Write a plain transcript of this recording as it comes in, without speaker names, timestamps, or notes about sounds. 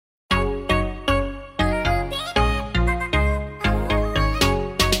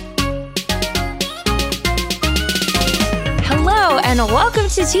welcome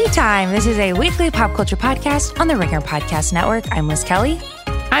to Tea Time. This is a weekly pop culture podcast on the Ringer Podcast Network. I'm Liz Kelly.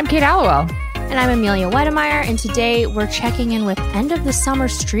 I'm Kate Allowell. And I'm Amelia Wedemeyer, and today we're checking in with end of the summer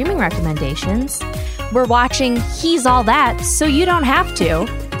streaming recommendations. We're watching He's All That, so you don't have to.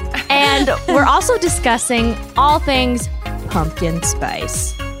 And we're also discussing all things pumpkin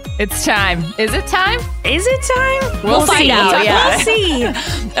spice. It's time. Is it time? Is it time? We'll find see. out, yeah. We'll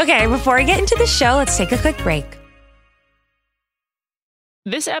see. Okay, before we get into the show, let's take a quick break.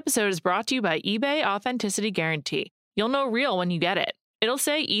 This episode is brought to you by eBay Authenticity Guarantee. You'll know real when you get it. It'll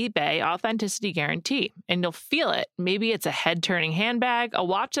say eBay Authenticity Guarantee, and you'll feel it. Maybe it's a head-turning handbag, a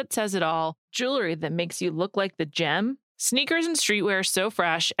watch that says it all, jewelry that makes you look like the gem. Sneakers and streetwear so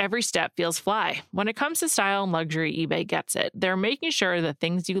fresh, every step feels fly. When it comes to style and luxury, eBay gets it. They're making sure the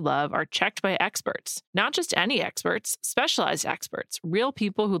things you love are checked by experts. Not just any experts, specialized experts, real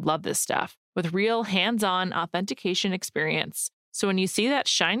people who love this stuff, with real hands-on authentication experience. So when you see that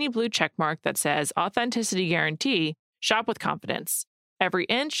shiny blue checkmark that says Authenticity Guarantee, shop with confidence. Every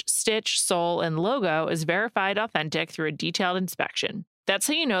inch, stitch, sole, and logo is verified authentic through a detailed inspection. That's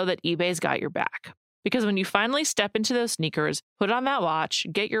how you know that eBay's got your back. Because when you finally step into those sneakers, put on that watch,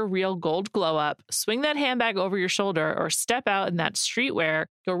 get your real gold glow up, swing that handbag over your shoulder, or step out in that streetwear,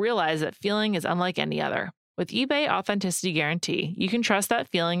 you'll realize that feeling is unlike any other. With eBay Authenticity Guarantee, you can trust that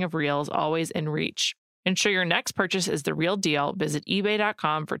feeling of real is always in reach. Ensure your next purchase is the real deal. Visit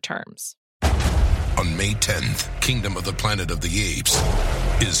ebay.com for terms. On May 10th, Kingdom of the Planet of the Apes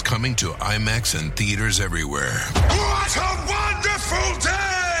is coming to IMAX and theaters everywhere. What a wonderful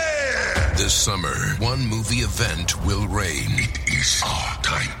day! This summer, one movie event will reign. It is our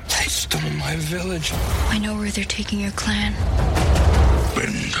time. They stole my village. I know where they're taking your clan.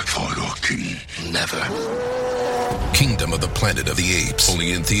 Bend for your king. Never. Kingdom of the Planet of the Apes.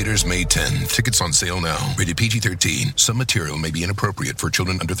 Only in theaters May 10. Tickets on sale now. Rated PG-13. Some material may be inappropriate for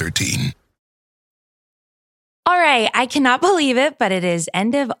children under 13. All right, I cannot believe it, but it is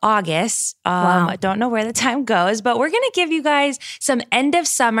end of August. Wow. I don't know where the time goes, but we're going to give you guys some end of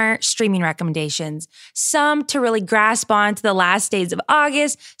summer streaming recommendations. Some to really grasp on to the last days of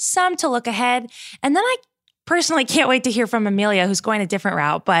August, some to look ahead. And then I personally can't wait to hear from Amelia, who's going a different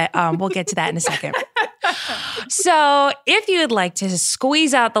route, but we'll get to that in a second. So if you would like to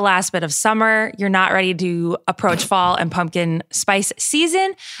squeeze out the last bit of summer, you're not ready to approach fall and pumpkin spice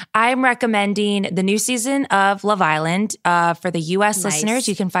season, I'm recommending the new season of Love Island. For the U.S. listeners,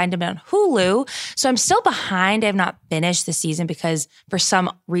 you can find them on Hulu. So I'm still behind. I have not finished the season because for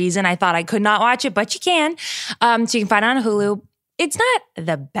some reason I thought I could not watch it, but you can. So you can find it on Hulu. It's not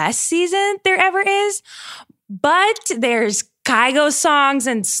the best season there ever is, but there's Kygo songs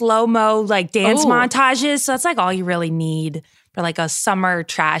and slow-mo like dance montages. So that's like all you really need for like a summer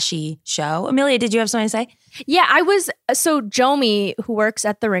trashy show. Amelia, did you have something to say? Yeah, so Jomi, who works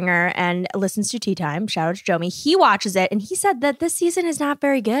at The Ringer and listens to Tea Time, shout out to Jomi, he watches it and he said that this season is not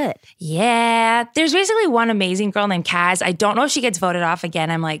very good. Yeah, there's basically one amazing girl named Kaz. I don't know if she gets voted off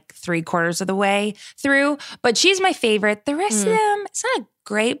again. I'm like 3/4 of the way through, but she's my favorite. The rest of them, it's not a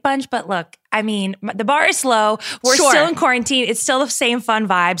great bunch, but look, I mean, the bar is low. We're still in quarantine. It's still the same fun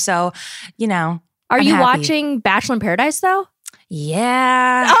vibe. So, you know, Are you watching Bachelor in Paradise though?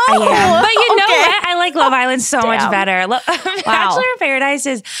 Yeah, I am. But you know what? I like Love Island so much better. Bachelor in Paradise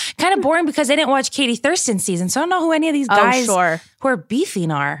is kind of boring because I didn't watch Katie Thurston's season. So I don't know who any of these guys who are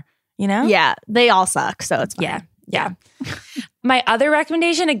beefing are, you know? Yeah, they all suck. So it's fine. Yeah. My other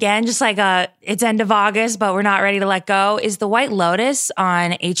recommendation, again, just like it's end of August, but we're not ready to let go, is The White Lotus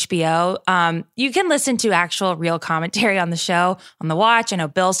on HBO. You can listen to actual real commentary on the show on The Watch. I know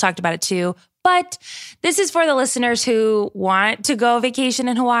Bill's talked about it too. But this is for the listeners who want to go vacation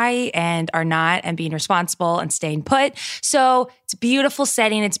in Hawaii and are not, and being responsible and staying put. So it's a beautiful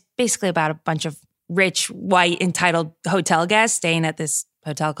setting. It's basically about a bunch of rich, white, entitled hotel guests staying at this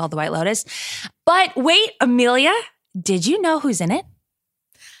hotel called the White Lotus. But wait, Amelia, did you know who's in it?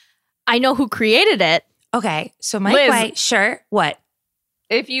 I know who created it. Okay, so Mike Liz, White, sure. What?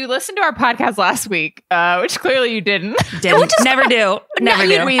 If you listened to our podcast last week, which clearly you didn't. Never do. Never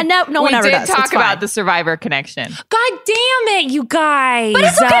do. No one ever does. We did talk about the Survivor connection. God damn it, you guys. But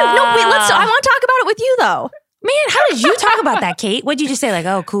it's okay. No, wait, I want to talk about it with you, though. Man, how did you talk about that, Kate? What'd you just say? Like,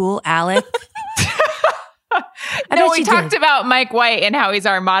 oh, cool, Alec? No, we talked about Mike White and how he's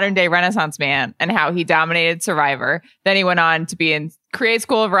our modern day Renaissance man and how he dominated Survivor. Then he went on to be in Create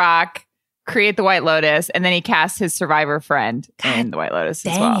School of Rock, create the White Lotus, and then he cast his Survivor friend in the White Lotus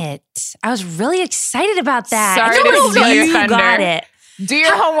as well. Dang it. I was really excited about that. Sorry to steal your you thunder. got it. Do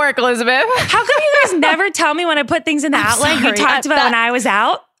your homework, Elizabeth. How come you guys never tell me when I put things in the outline you talked about when I was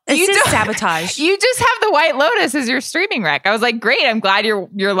out? This You is don't- sabotage. You just have The White Lotus as your streaming rec. I was like, great. I'm glad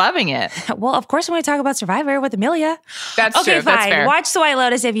you're loving it. Well, of course, when we talk about Survivor with Amelia. That's Okay, true. fine. That's fair. Watch The White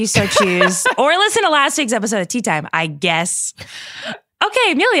Lotus if you so choose. Or listen to last week's episode of Tea Time, I guess.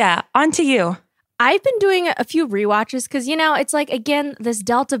 Okay, Amelia, on to you. I've been doing a few rewatches because, it's like, again, this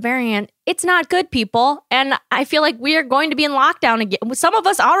Delta variant, it's not good, people. And I feel like we are going to be in lockdown again. Some of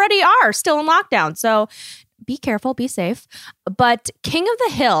us already are still in lockdown. So be careful, be safe. But King of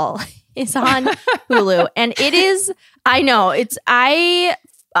the Hill is on Hulu. And it is, I know, I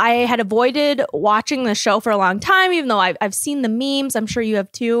had avoided watching the show for a long time, even though I've seen the memes. I'm sure you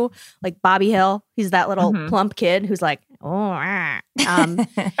have too. Like Bobby Hill. He's that little plump kid who's like, and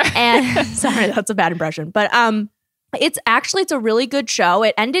sorry, that's a bad impression. But it's a really good show.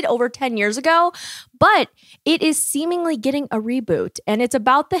 It ended over 10 years ago, but it is seemingly getting a reboot. And it's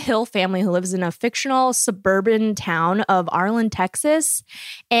about the Hill family who lives in a fictional suburban town of Arlen, Texas.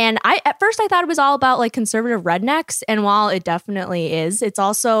 And at first I thought it was all about like conservative rednecks. And while it definitely is, it's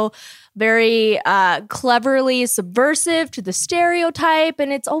also very cleverly subversive to the stereotype.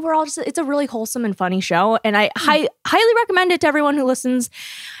 And it's overall it's a really wholesome and funny show. And I highly recommend it to everyone who listens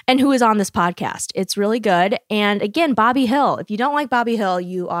and who is on this podcast. It's really good. And again, Bobby Hill. If you don't like Bobby Hill,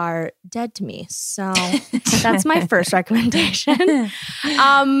 you are dead to me. So that's my first recommendation.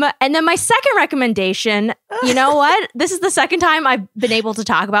 And then my second recommendation, you know what? This is the second time I've been able to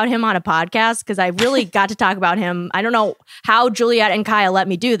talk about him on a podcast because I really got to talk about him. I don't know how Juliet and Kaya let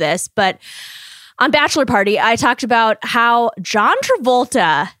me do this, but on Bachelor Party, I talked about how John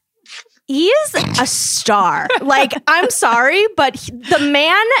Travolta, he is a star. Like, I'm sorry, but the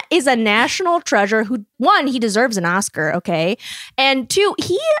man is a national treasure who, one, he deserves an Oscar, okay? And two,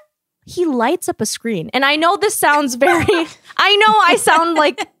 he lights up a screen. And I know this sounds very, I know I sound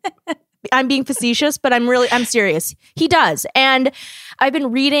like I'm being facetious, but I'm serious. He does. And I've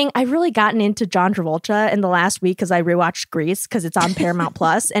really gotten into John Travolta in the last week because I rewatched Grease because it's on Paramount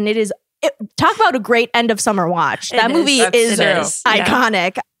Plus, and talk about a great end of summer watch. That movie is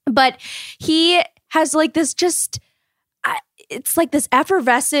iconic. Yeah. But he has like this it's like this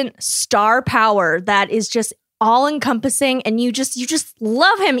effervescent star power that is just all encompassing, and you just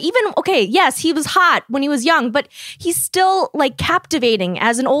love him. Even, okay, yes, he was hot when he was young, but he's still like captivating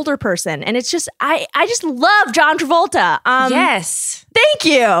as an older person. And it's just, I just love John Travolta. Yes. Thank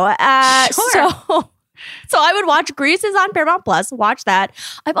you. Sure. So I would watch Grease is on Paramount Plus, watch that.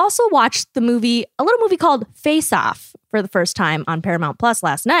 I've also watched a little movie called Face Off for the first time on Paramount Plus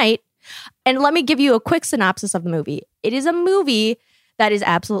last night. And let me give you a quick synopsis of the movie. It is a movie that is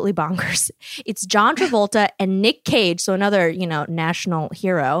absolutely bonkers. It's John Travolta and Nick Cage, so another, national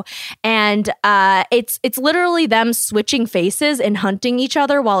hero. And it's literally them switching faces and hunting each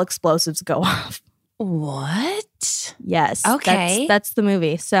other while explosives go off. What? Yes. Okay. That's the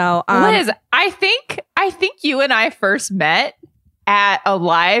movie. So Liz, I think you and I first met at a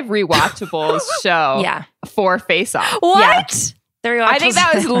live rewatchables show for Face Off. What? Yeah. I think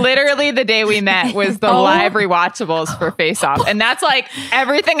that was literally the day we met, was the live rewatchables for Face Off. And that's like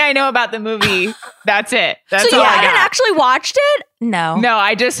everything I know about the movie. That's it. That's so all you I haven't got. actually watched it? No. No,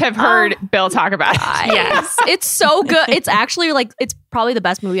 I just have heard Bill talk about it. Yes. It's so good. It's actually it's probably the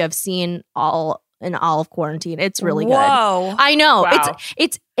best movie I've seen in all of quarantine. It's really good. Whoa. I know. Wow.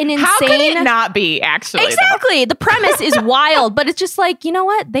 It's an insane. How could it not be, actually? Exactly. The premise is wild, but it's just like, you know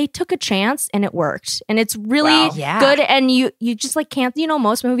what? They took a chance and it worked. And it's really good. And you just like can't,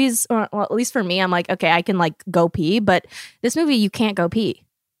 most movies, or well, at least for me, I'm like, okay, I can like go pee, but this movie, you can't go pee.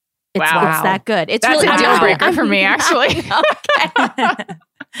 It's that good. It's That's really a deal breaker for me, actually.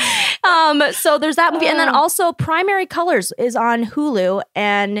 So there's that movie. And then also Primary Colors is on Hulu,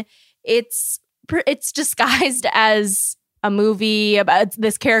 and it's disguised as a movie about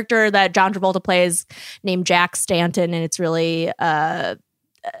this character that John Travolta plays named Jack Stanton, and it's really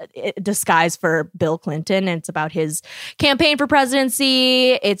disguised for Bill Clinton, and it's about his campaign for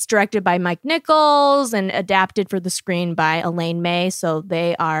presidency. It's directed by Mike Nichols and adapted for the screen by Elaine May, so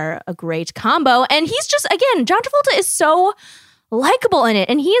they are a great combo. And he's just, again, John Travolta is so likable in it,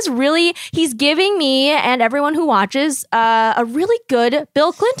 and he's giving me and everyone who watches a really good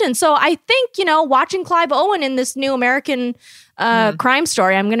Bill Clinton. So I think, watching Clive Owen in this new American crime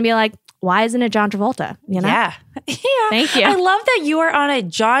story, I'm gonna be like, why isn't it John Travolta? Yeah. Thank you. I love that you are on a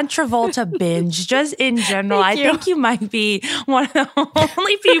John Travolta binge, just in general. I think you might be one of the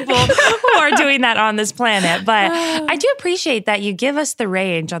only people who are doing that on this planet. But I do appreciate that you give us the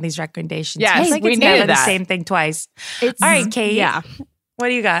range on these recommendations. Yes, it's like we it's never needed the that. same thing twice. All right, Kate. Yeah. What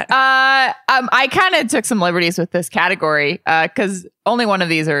do you got? I kind of took some liberties with this category because only one of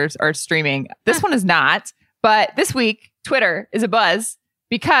these are streaming. This one is not. But this week, Twitter is abuzz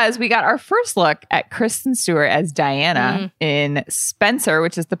because we got our first look at Kristen Stewart as Diana in Spencer,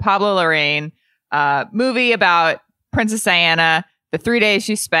 which is the Pablo Larraín movie about Princess Diana, the 3 days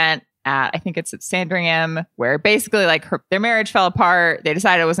she spent at, I think it's at Sandringham, where basically like their marriage fell apart. They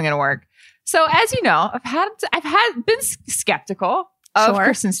decided it wasn't going to work. So as you know, I've been skeptical of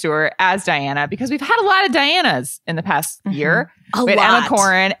Kristen Stewart as Diana because we've had a lot of Dianas in the past year. We had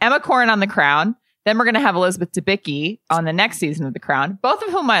Emma Corrin on The Crown. Then we're going to have Elizabeth Debicki on the next season of The Crown, both of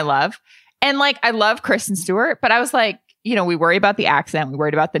whom I love. And like, I love Kristen Stewart, but I was like, you know, we worry about the accent. We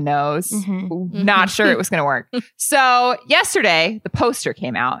worried about the nose. Not sure it was going to work. So yesterday, the poster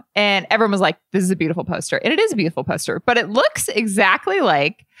came out and everyone was like, this is a beautiful poster. And it is a beautiful poster, but it looks exactly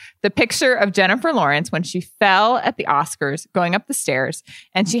like the picture of Jennifer Lawrence when she fell at the Oscars going up the stairs.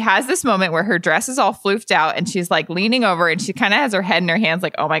 And she has this moment where her dress is all floofed out and she's like leaning over and she kind of has her head in her hands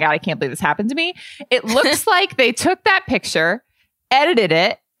like, oh my God, I can't believe this happened to me. It looks like they took that picture, edited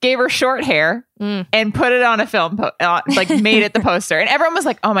it, gave her short hair and put it on a film, like made it the poster. And everyone was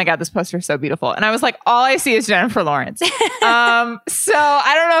like, oh my God, this poster is so beautiful. And I was like, all I see is Jennifer Lawrence. So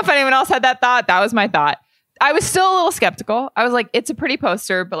I don't know if anyone else had that thought. That was my thought. I was still a little skeptical. I was like, it's a pretty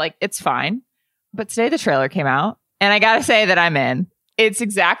poster, but like, it's fine. But today the trailer came out and I got to say that I'm in. It's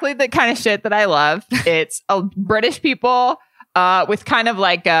exactly the kind of shit that I love. It's British people with kind of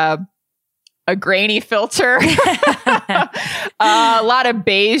like a grainy filter, a lot of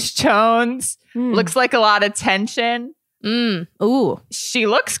beige tones, looks like a lot of tension. Ooh, she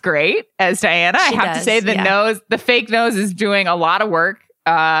looks great as Diana. I have to say the fake nose is doing a lot of work.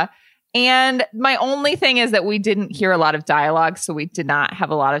 And my only thing is that we didn't hear a lot of dialogue, so we did not have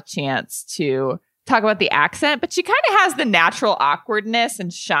a lot of chance to talk about the accent, but she kind of has the natural awkwardness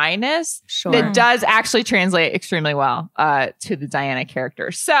and shyness that does actually translate extremely well to the Diana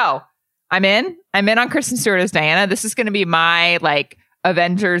character. So I'm in on Kristen Stewart as Diana. This is going to be my like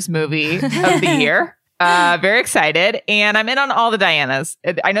Avengers movie of the year. Very excited. And I'm in on all the Dianas.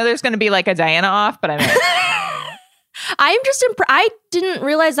 I know there's going to be like a Diana off, but I'm in. I'm just I didn't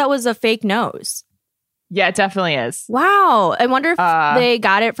realize that was a fake nose. Yeah, it definitely is. Wow. I wonder if they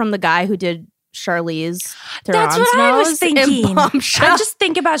got it from the guy who did Charlize Theron's That's what I was thinking. I just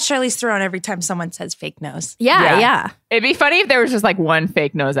think about Charlize Theron every time someone says fake nose. Yeah. It'd be funny if there was just like one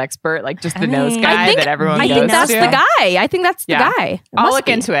fake nose expert, like just the nose guy that everyone goes to. I think that's the guy. I think that's the guy. I'll look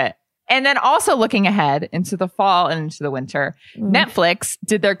into it. And then also looking ahead into the fall and into the winter, Netflix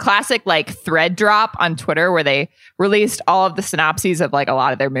did their classic like thread drop on Twitter where they released all of the synopses of like a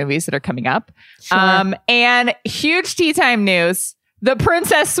lot of their movies that are coming up. And huge tea time news. The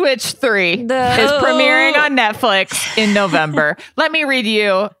Princess Switch 3 is premiering on Netflix in November. Let me read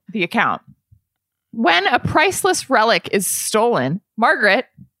you the account. When a priceless relic is stolen, Margaret,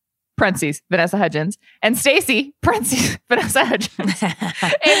 parentheses, Vanessa Hudgens, and Stacy, parentheses, Vanessa Hudgens,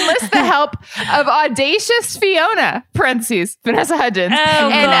 enlist the help of audacious Fiona, parentheses, Vanessa Hudgens,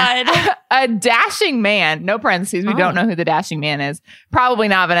 and a dashing man, no parentheses, we don't know who the dashing man is, probably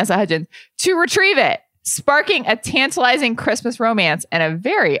not Vanessa Hudgens, to retrieve it, sparking a tantalizing Christmas romance and a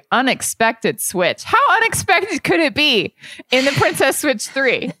very unexpected switch. How unexpected could it be in the Princess Switch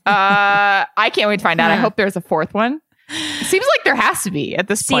 3? I can't wait to find out. I hope there's a fourth one. Seems like there has to be at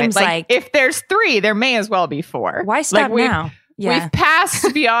this point. Like if there's 3, there may as well be 4. Why stop now? We've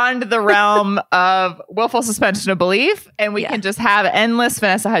passed beyond the realm of willful suspension of belief, and we can just have endless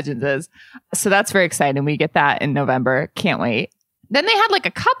Vanessa Hudgenses. So that's very exciting. We get that in November. Can't wait. Then they had like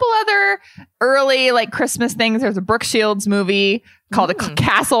a couple other early like Christmas things. There's a Brooke Shields movie called A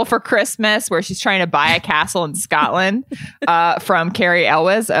Castle for Christmas, where she's trying to buy a castle in Scotland from Carrie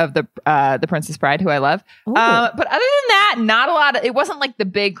Elwes of the Princess Bride, who I love. But other than that, not a lot. It wasn't like the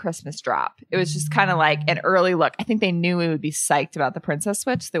big Christmas drop. It was just kind of like an early look. I think they knew we would be psyched about the Princess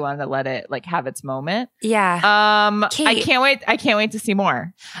Switch. So they wanted to let it like have its moment. Yeah. Kate, I can't wait to see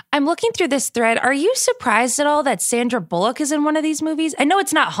more. I'm looking through this thread. Are you surprised at all that Sandra Bullock is in one of these movies? I know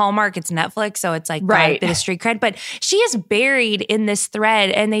it's not Hallmark, it's Netflix, so it's like a bit of street cred, but she is buried in this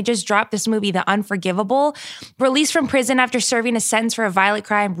thread, and they just dropped this movie, The Unforgivable. Released from prison after serving a sentence for a violent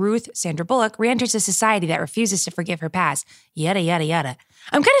crime, Ruth, Sandra Bullock, re-enters a society that refuses to forgive her past. Yada, yada, yada.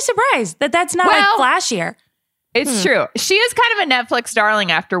 I'm kind of surprised that that's not like flashier. It's true. She is kind of a Netflix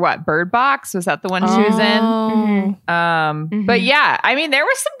darling after what? Bird Box? Was that the one she was in? But yeah, I mean, there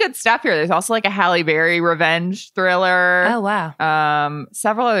was some good stuff here. There's also like a Halle Berry revenge thriller. Oh, wow.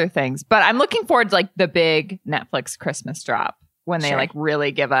 Several other things. But I'm looking forward to like the big Netflix Christmas drop when they like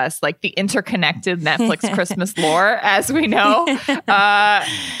really give us like the interconnected Netflix Christmas lore as we know.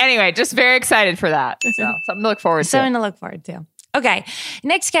 Anyway, just very excited for that. So something to look forward to. Something to look forward to. Okay,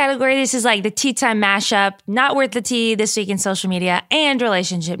 next category. This is like the tea time mashup. Not worth the tea this week in social media and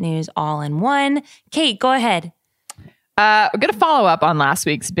relationship news all in one. Kate, go ahead. We're going to follow up on last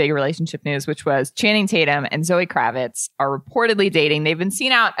week's big relationship news, which was Channing Tatum and Zoe Kravitz are reportedly dating. They've been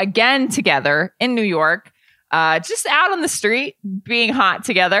seen out again together in New York, just out on the street being hot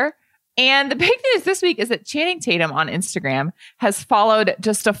together. And the big news this week is that Channing Tatum on Instagram has followed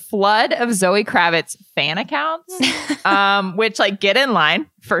just a flood of Zoe Kravitz fan accounts, which like get in line.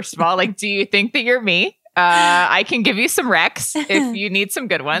 First of all, like, do you think that you're me? I can give you some recs if you need some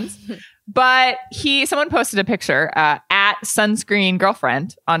good ones. But someone posted a picture at Sunscreen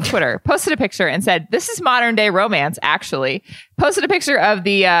Girlfriend on Twitter, posted a picture and said, this is modern day romance, actually. Posted a picture of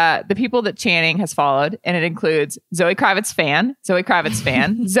the people that Channing has followed. And it includes Zoe Kravitz fan,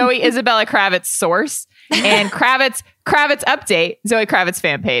 Zoe Isabella Kravitz source, and Kravitz update, Zoe Kravitz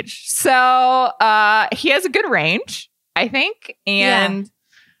fan page. So he has a good range, I think. And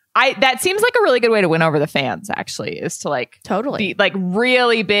that seems like a really good way to win over the fans, actually, is to like be like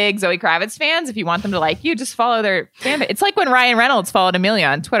really big Zoe Kravitz fans. If you want them to like you, just follow their fan page. It's like when Ryan Reynolds followed Amelia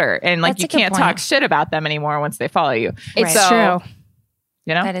on Twitter and like you can't talk shit about them anymore once they follow you. It's true.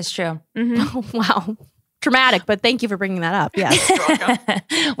 You know? That is true. Mm-hmm. Wow. Dramatic, but thank you for bringing that up. Yes. You're welcome.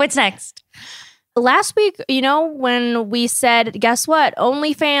 What's next? Last week, when we said, guess what?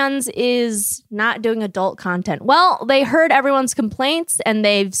 OnlyFans is not doing adult content. Well, they heard everyone's complaints and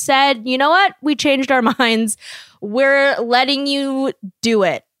they've said, you know what? We changed our minds. We're letting you do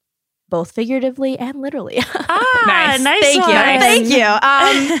it. Both figuratively and literally. Nice. Thank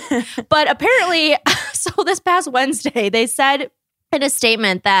you. But apparently, so this past Wednesday, they said in a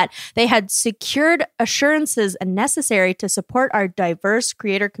statement that they had secured assurances necessary to support our diverse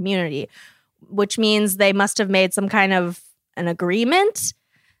creator community, which means they must have made some kind of an agreement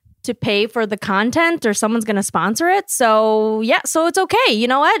to pay for the content or someone's going to sponsor it. So so it's okay. You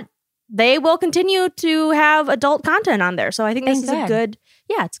know what? They will continue to have adult content on there. So I think this is a good,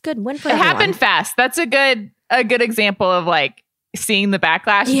 it's a good win for everyone. It happened fast. That's a good example of like seeing the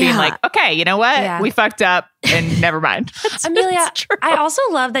backlash being like, okay, you know what? We fucked up and never mind. Amelia, I also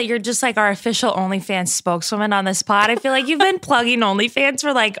love that you're just like our official OnlyFans spokeswoman on this pod. I feel like you've been plugging OnlyFans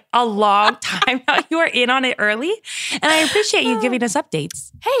for like a long time now. You are in on it early. And I appreciate you giving us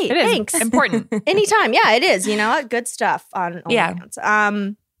updates. Hey, thanks. Important. Anytime. Yeah, it is. You know what? Good stuff on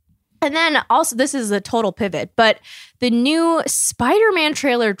OnlyFans. And then also, this is a total pivot, but the new Spider-Man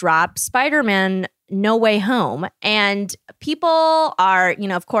trailer dropped, Spider-Man No Way Home. And people are,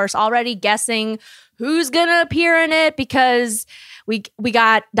 of course, already guessing who's going to appear in it because we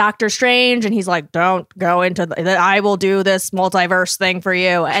got Doctor Strange and he's like, don't go into I will do this multiverse thing for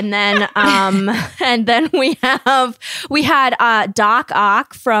you. And then and then we had Doc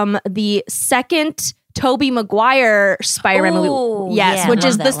Ock from the second Tobey Maguire Spider-Man movie. Yes, which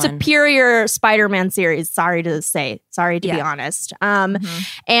is the superior Spider-Man series. Sorry to be honest.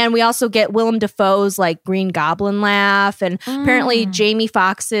 And we also get Willem Dafoe's like Green Goblin laugh. And apparently Jamie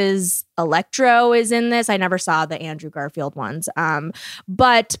Foxx's Electro is in this. I never saw the Andrew Garfield ones.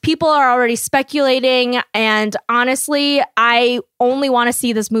 But people are already speculating. And honestly, I only want to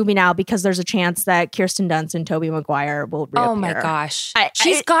see this movie now because there's a chance that Kirsten Dunst and Tobey Maguire will reappear. Oh my gosh.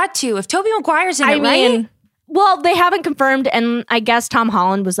 She's got to. If Tobey Maguire's in it, right? Well, they haven't confirmed. And I guess Tom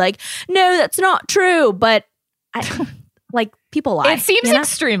Holland was like, no, that's not true. But people lie. It seems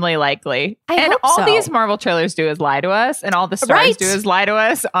extremely likely. I and hope all so. these Marvel trailers do is lie to us, and all the stars do is lie to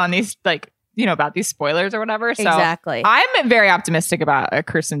us on these, about these spoilers or whatever. So exactly. I'm very optimistic about a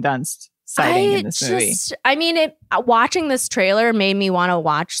Kirsten Dunst sighting in this movie. Watching this trailer made me want to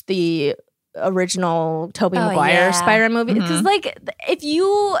watch the original Tobey Maguire Spider-Man movie because, if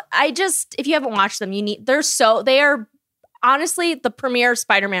you haven't watched them, they are honestly the premier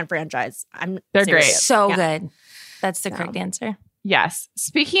Spider-Man franchise. They're great, so good. That's the correct answer. Yes.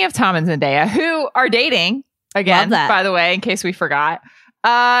 Speaking of Tom and Zendaya, who are dating again, by the way, in case we forgot,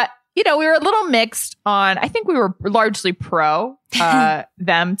 we were a little mixed on, I think we were largely pro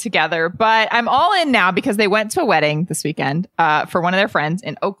them together, but I'm all in now because they went to a wedding this weekend for one of their friends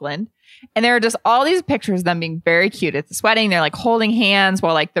in Oakland. And there are just all these pictures of them being very cute at this wedding. They're like holding hands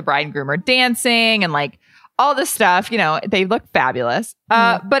while like the bride and groom are dancing and like all this stuff, they look fabulous.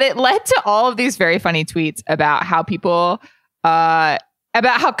 But it led to all of these very funny tweets about how people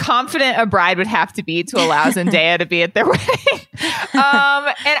about how confident a bride would have to be to allow Zendaya to be at their wedding.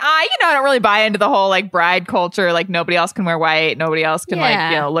 And I don't really buy into the whole like bride culture. Like nobody else can wear white. Nobody else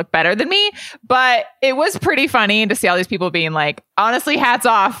can look better than me. But it was pretty funny to see all these people being like, honestly, hats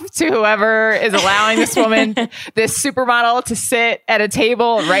off to whoever is allowing this woman, this supermodel, to sit at a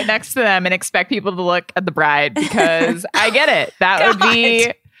table right next to them and expect people to look at the bride, because I get it.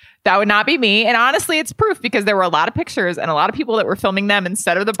 That would not be me. And honestly, it's proof, because there were a lot of pictures and a lot of people that were filming them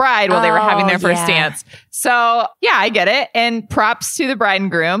instead of the bride while they were having their first dance. So yeah, I get it. And props to the bride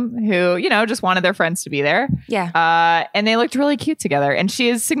and groom who, just wanted their friends to be there. Yeah. And they looked really cute together. And she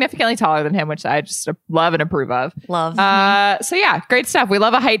is significantly taller than him, which I just love and approve of. Love. So yeah, great stuff. We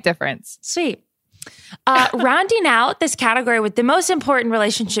love a height difference. Sweet. Rounding out this category with the most important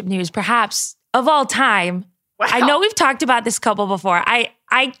relationship news, perhaps of all time. Wow. I know we've talked about this couple before. I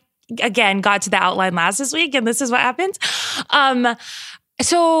again got to the outline this week, and this is what happens.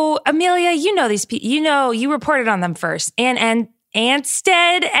 So Amelia, these people, you reported on them first, and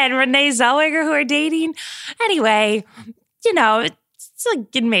Anstead and Renee Zellweger, who are dating. Anyway, it's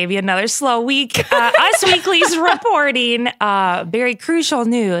like maybe another slow week. Us Weekly's reporting very crucial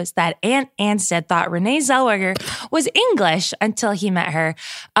news that Anstead thought Renee Zellweger was English until he met her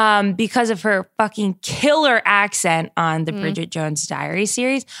because of her fucking killer accent on the Bridget Jones Diary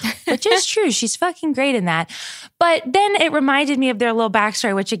series, which is true. She's fucking great in that. But then it reminded me of their little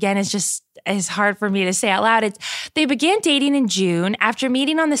backstory, which again is hard for me to say out loud. They began dating in June after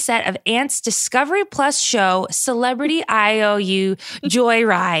meeting on the set of Ant's Discovery Plus show, Celebrity IOU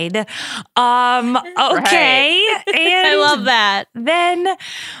Joyride. Okay. Right. And I love that. Then,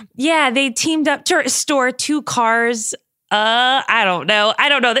 they teamed up to store two cars. I don't know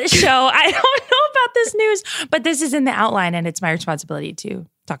this show. I don't know about this news, but this is in the outline and it's my responsibility to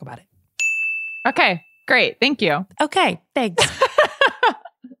talk about it. Okay, great. Thank you. Okay, thanks.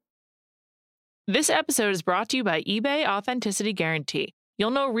 This episode is brought to you by eBay Authenticity Guarantee.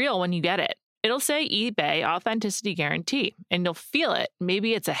 You'll know real when you get it. It'll say eBay Authenticity Guarantee, and you'll feel it.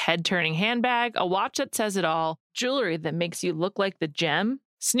 Maybe it's a head-turning handbag, a watch that says it all, jewelry that makes you look like the gem.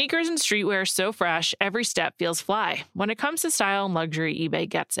 Sneakers and streetwear so fresh, every step feels fly. When it comes to style and luxury, eBay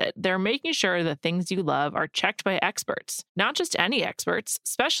gets it. They're making sure the things you love are checked by experts. Not just any experts,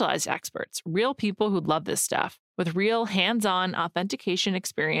 specialized experts, real people who love this stuff, with real hands-on authentication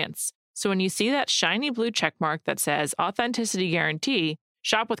experience. So when you see that shiny blue checkmark that says Authenticity Guarantee,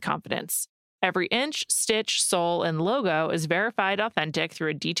 shop with confidence. Every inch, stitch, sole, and logo is verified authentic through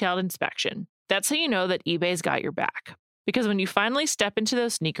a detailed inspection. That's how you know that eBay's got your back. Because when you finally step into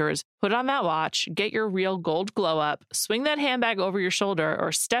those sneakers, put on that watch, get your real gold glow up, swing that handbag over your shoulder,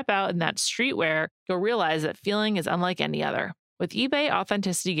 or step out in that streetwear, you'll realize that feeling is unlike any other. With eBay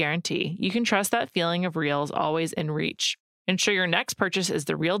Authenticity Guarantee, you can trust that feeling of real is always in reach. Ensure your next purchase is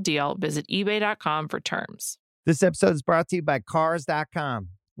the real deal. Visit ebay.com for terms. This episode is brought to you by Cars.com.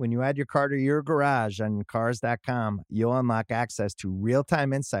 When you add your car to your garage on Cars.com, you'll unlock access to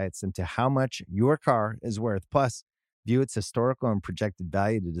real-time insights into how much your car is worth. Plus, view its historical and projected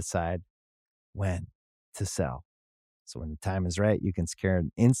value to decide when to sell. So when the time is right, you can secure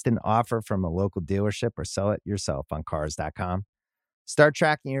an instant offer from a local dealership or sell it yourself on Cars.com. Start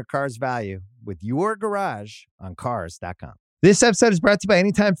tracking your car's value with your garage on Cars.com. This episode is brought to you by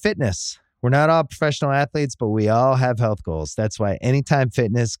Anytime Fitness. We're not all professional athletes, but we all have health goals. That's why Anytime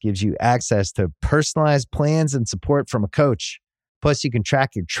Fitness gives you access to personalized plans and support from a coach. Plus, you can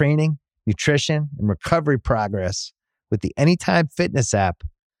track your training, nutrition, and recovery progress with the Anytime Fitness app,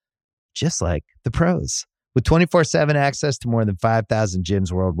 just like the pros. With 24/7 access to more than 5,000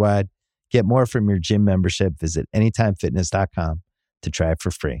 gyms worldwide, get more from your gym membership. Visit anytimefitness.com to try it for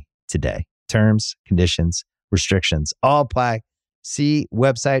free today. Terms, conditions, restrictions all apply. See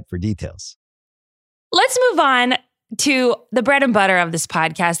website for details. Let's move on to the bread and butter of this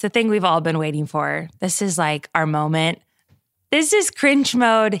podcast, the thing we've all been waiting for. This is like our moment. This is cringe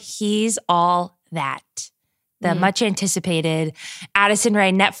mode. He's all that. The much anticipated Addison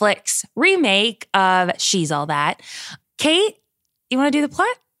Rae Netflix remake of She's All That. Kate, you want to do the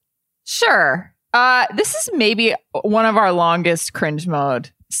plot? Sure. This is maybe one of our longest cringe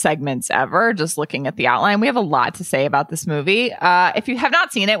mode segments ever, just looking at the outline. We have a lot to say about this movie. If you have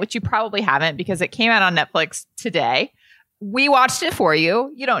not seen it, which you probably haven't because it came out on Netflix today, we watched it for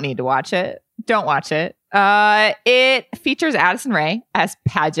you. You don't need to watch it. Don't watch it. It features Addison Rae as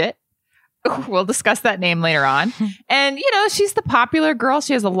Paget. We'll discuss that name later on. And, she's the popular girl.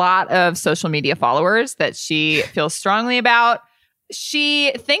 She has a lot of social media followers that she feels strongly about.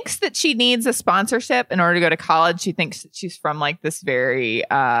 She thinks that she needs a sponsorship in order to go to college. She thinks that she's from like this very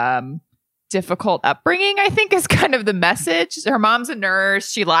difficult upbringing, I think, is kind of the message. Her mom's a nurse.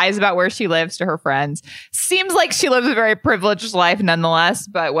 She lies about where she lives to her friends. Seems like she lives a very privileged life nonetheless,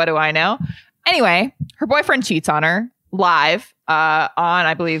 but what do I know? Anyway, her boyfriend cheats on her live on,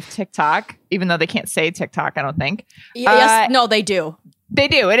 I believe, TikTok, even though they can't say TikTok, I don't think. Yes, no, they do. They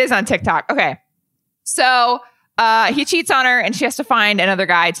do. It is on TikTok. Okay. So he cheats on her and she has to find another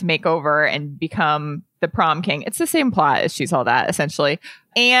guy to make over and become the prom king. It's the same plot as She's All That, essentially.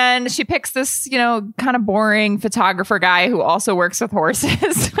 And she picks this, kind of boring photographer guy who also works with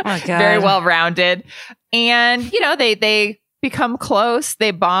horses. Oh, God. Very well-rounded. And, they become close.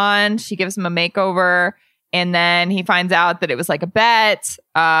 They bond. She gives him a makeover. And then he finds out that it was like a bet.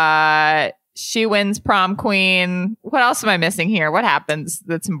 She wins prom queen. What else am I missing here? What happens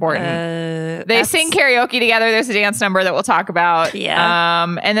that's important? They sing karaoke together. There's a dance number that we'll talk about.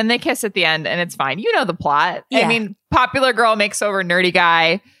 Yeah. And then they kiss at the end and it's fine. You know the plot. Yeah. I mean, popular girl makes over nerdy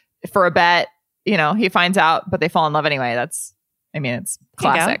guy for a bet. He finds out, but they fall in love anyway. It's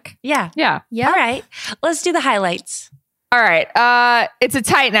classic. Yeah. Yeah. All right. Let's do the highlights. All right. It's a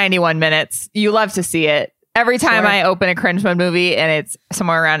tight 91 minutes. You love to see it. Every time I open a cringe mode movie and it's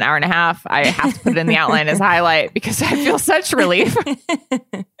somewhere around an hour and a half, I have to put it in the outline as a highlight because I feel such relief.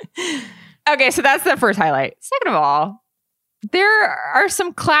 Okay, so that's the first highlight. Second of all, there are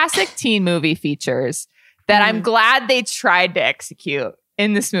some classic teen movie features that I'm glad they tried to execute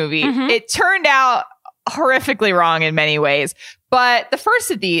in this movie. It turned out horrifically wrong in many ways, but the first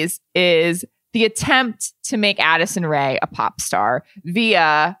of these is the attempt to make Addison Rae a pop star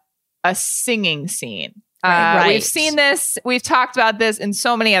via a singing scene. Right. We've seen this. We've talked about this in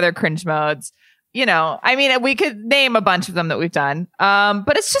so many other cringe modes. We could name a bunch of them that we've done.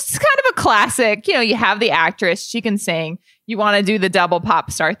 But it's just kind of a classic. You have the actress. She can sing. You want to do the double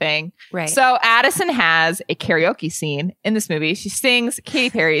pop star thing. Right. So Addison has a karaoke scene in this movie. She sings Katy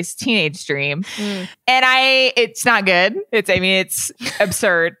Perry's Teenage Dream. And it's not good. It's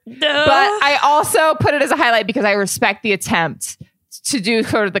absurd. But I also put it as a highlight because I respect the attempt to do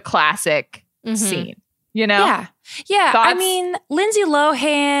sort of the classic scene. Yeah. Yeah. Thoughts? I mean, Lindsay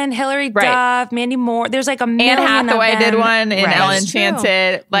Lohan, Hilary Duff, Mandy Moore. There's like a million Anne Hathaway of them. did one in Right. Elle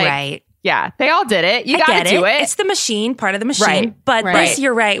Enchanted. Right. Yeah, they all did it. You I got get to do it. It's the machine, part of the machine. Right. But Right. this,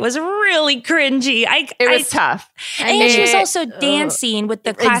 you're right, was really cringy. It was tough. And she was also dancing with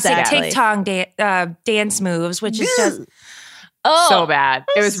the classic Exactly. TikTok dance moves, which is just So bad.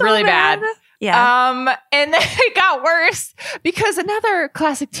 It was so really bad. Yeah. And then it got worse because another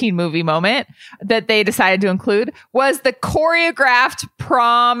classic teen movie moment that they decided to include was the choreographed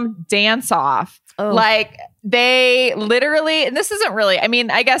prom dance off. Oh. Like they literally, and this isn't really,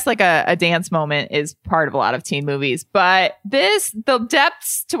 I guess like a dance moment is part of a lot of teen movies, but the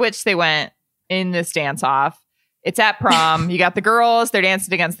depths to which they went in this dance off, it's at prom. You got the girls, they're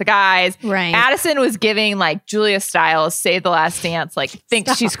dancing against the guys. Right. Addison was giving like Julia Stiles Save the Last Dance, like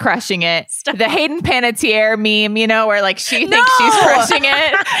thinks she's crushing it. The Hayden Panettiere meme, where like she thinks she's crushing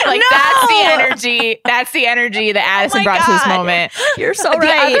it. Like that's the energy. That's the energy that Addison brought to this moment. You're so The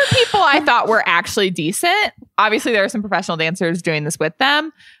right. other people I thought were actually decent. Obviously, there are some professional dancers doing this with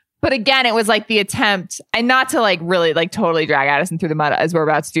them. But again, it was like the attempt, and not to like really like totally drag Addison through the mud as we're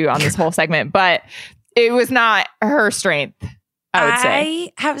about to do on this whole segment, but it was not her strength, I would say.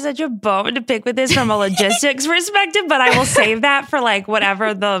 I have such a bone to pick with this from a logistics perspective, but I will save that for like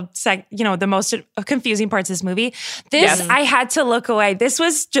whatever the most confusing parts of this movie. This, I had to look away. This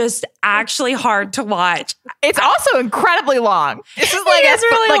was just actually hard to watch. It's also incredibly long. This is like,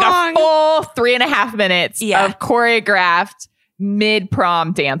 a full 3.5 minutes of choreographed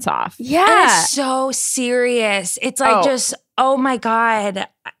mid-prom dance-off. Yeah. And it's so serious. It's like just, oh my God.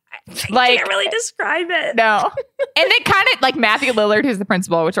 I can't really describe it. No. And it kind of like Matthew Lillard, who's the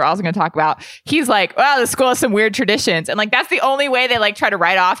principal, which we're also going to talk about. He's like, well, the school has some weird traditions. And like, that's the only way they like try to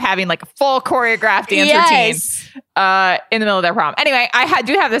write off having like a full choreographed dance routine in the middle of their prom. Anyway, I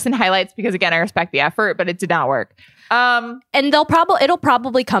do have this in highlights because again, I respect the effort, but it did not work. And it'll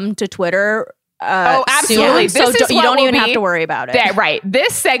probably come to Twitter. Absolutely. Soon, so you don't even have to worry about it. Yeah, right.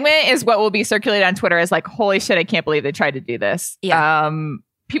 This segment is what will be circulated on Twitter as like, holy shit, I can't believe they tried to do this. Yeah.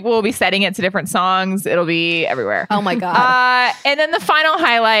 People will be setting it to different songs. It'll be everywhere. Oh my God. And then the final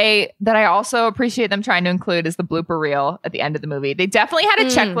highlight that I also appreciate them trying to include is the blooper reel at the end of the movie. They definitely had a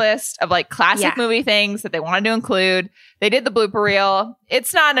checklist of like classic movie things that they wanted to include. They did the blooper reel.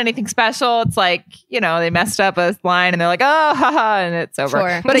 It's not anything special. It's like, they messed up a line and they're like, oh, haha, and it's over.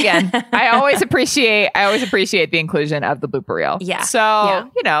 Sure. But again, I always appreciate the inclusion of the blooper reel. Yeah.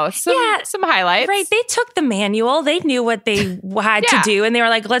 So, some highlights. Right. They took the manual. They knew what they had to do. And they were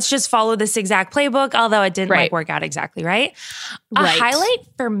like, let's just follow this exact playbook, although it didn't like work out exactly right. A highlight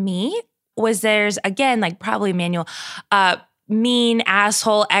for me was there's, again, like probably Manuel, mean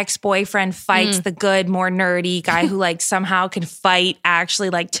asshole ex-boyfriend fights the good, more nerdy guy who like somehow can fight actually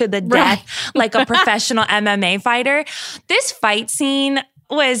like to the death, like a professional MMA fighter. This fight scene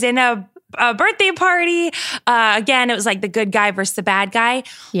was in a birthday party. Again, it was like the good guy versus the bad guy.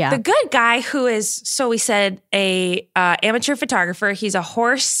 Yeah. The good guy, who is, so we said, a amateur photographer. He's a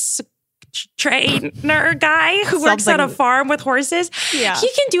horse trainer guy who works on a farm with horses. Yeah. He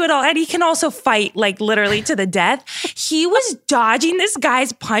can do it all. And he can also fight like literally to the death. He was dodging this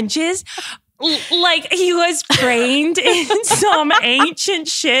guy's punches like he was trained in some ancient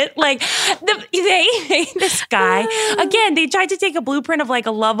shit. Like they made this guy, again, they tried to take a blueprint of like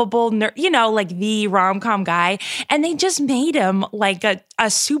a lovable, like the rom-com guy, and they just made him like a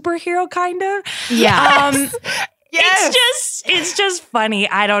superhero kind of. Yeah. It's just funny.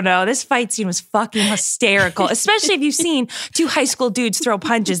 I don't know. This fight scene was fucking hysterical, especially if you've seen two high school dudes throw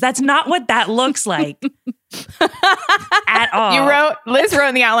punches. That's not what that looks like at all. Liz wrote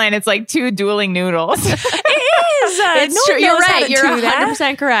in the outline, it's like two dueling noodles. It is. It's true. You're right. You're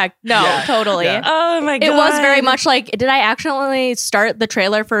 100% correct. No, totally. Yeah. Oh my God. It was very much like, did I accidentally start the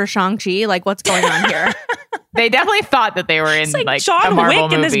trailer for Shang-Chi? Like, what's going on here? They definitely thought that they were in like John a Marvel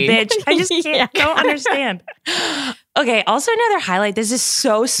Wick in movie. this bitch. I just don't understand. Okay, also another highlight. This is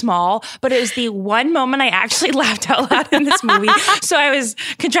so small, but it was the one moment I actually laughed out loud in this movie. So I was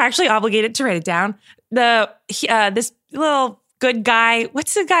contractually obligated to write it down. This little good guy,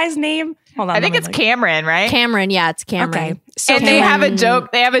 what's the guy's name? Hold on. I think it's Cameron, right? Cameron, yeah, it's Cameron. Okay. So And they have a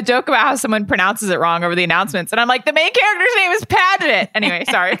joke. They have a joke about how someone pronounces it wrong over the announcements. And I'm like, the main character's name is Padgett. Anyway,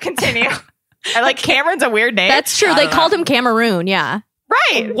 sorry, continue. I like Cameron's a weird name. That's true. They called him Cameroon, yeah.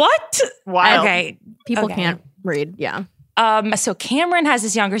 Right. What? Wild. Okay. People can't read, yeah. So Cameron has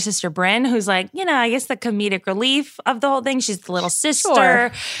this younger sister, Bryn, who's like, I guess the comedic relief of the whole thing. She's the little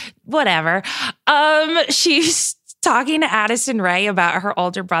sister, whatever. She's talking to Addison Rae about her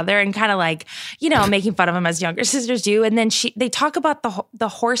older brother and kind of like, making fun of him as younger sisters do. And then they talk about the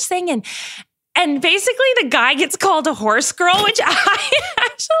horse thing and basically the guy gets called a horse girl, which I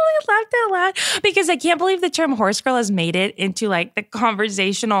actually laughed out loud because I can't believe the term horse girl has made it into like the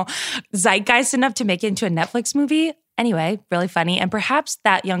conversational zeitgeist enough to make it into a Netflix movie. Anyway, really funny. And perhaps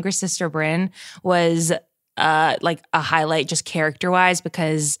that younger sister, Bryn, was like a highlight just character-wise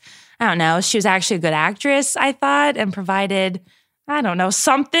because, I don't know, she was actually a good actress, I thought, and provided, I don't know,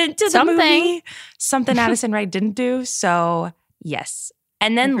 something to the movie. Something Addison Rae didn't do. So, yes.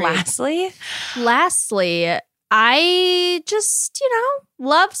 And then lastly, I just,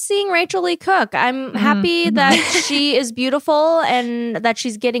 love seeing Rachel Lee Cook. I'm happy that she is beautiful and that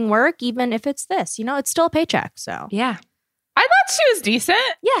she's getting work, even if it's this. It's still a paycheck. So, yeah. I thought she was decent.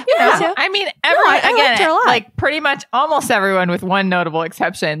 Yeah. I mean, everyone, I liked her a lot. like pretty much almost everyone with one notable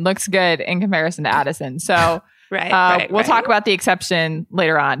exception looks good in comparison to Addison. So we'll talk about the exception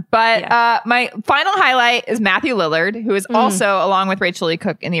later on. But my final highlight is Matthew Lillard, who is also, along with Rachel Lee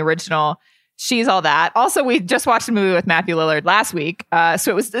Cook in the original She's All That. Also, we just watched a movie with Matthew Lillard last week.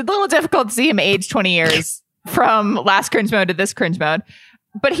 So it was a little difficult to see him age 20 years from last cringe mode to this cringe mode.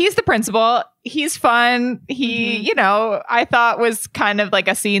 But he's the principal. He's fun. He, I thought was kind of like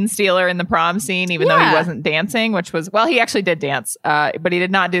a scene stealer in the prom scene, even though he wasn't dancing, which was, he actually did dance, but he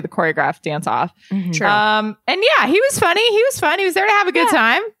did not do the choreographed dance off. True. And yeah, he was funny. He was fun. He was there to have a good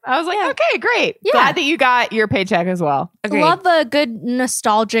time. I was like, okay, great. Yeah. Glad that you got your paycheck as well. Agreed. Love a good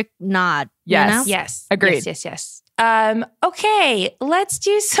nostalgic nod. Yes. Yes. Agreed. Yes. Okay, let's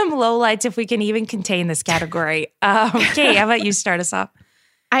do some lowlights if we can even contain this category. Okay, how about you start us off?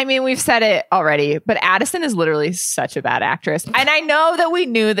 I mean, we've said it already, but Addison is literally such a bad actress. And I know that we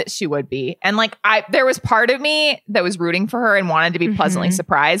knew that she would be. And like, there was part of me that was rooting for her and wanted to be pleasantly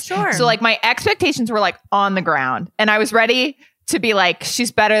surprised. Sure. So like my expectations were like on the ground and I was ready to be like,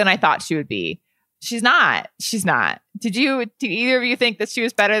 she's better than I thought she would be. She's not. Did either of you think that she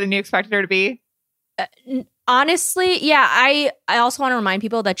was better than you expected her to be? Honestly, yeah. I also want to remind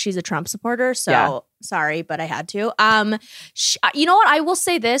people that she's a Trump supporter. So sorry, but I had to. You know what? I will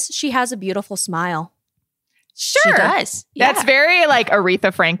say this. She has a beautiful smile. Sure. She does. That's very like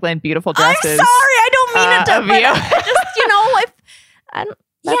Aretha Franklin, beautiful dresses. I'm sorry. I don't mean it to, but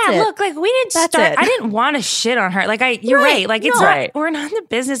Look, like we didn't That's start. it. I didn't want to shit on her. Like you're right. Like it's Right. we're not in the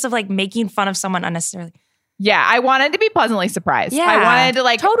business of like making fun of someone unnecessarily. Yeah, I wanted to be pleasantly surprised. Yeah, I wanted to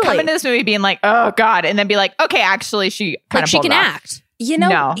like totally. come into this movie being like, oh God, and then be like, okay, actually she kind of she pulled can it off. act.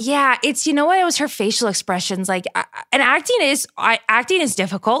 No. Yeah, it's, you know what? It was her facial expressions. Like, and acting is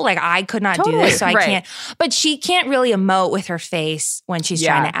difficult. Like, I could not do this, so I can't. But she can't really emote with her face when she's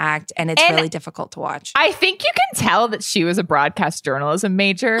trying to act, and it's really difficult to watch. I think you can tell that she was a broadcast journalism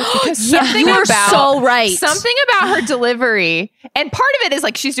major because you are so right. Something about her delivery, and part of it is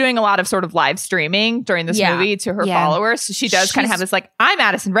like she's doing a lot of sort of live streaming during this movie to her followers. So she does kind of have this like, I'm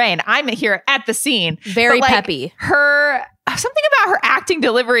Addison Rae and I'm here at the scene. Very peppy. Something about her acting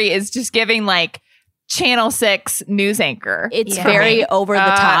delivery is just giving like Channel 6 news anchor. It's very over the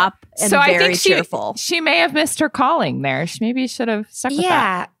top and so very I think cheerful. She may have missed her calling there. She maybe should have stuck with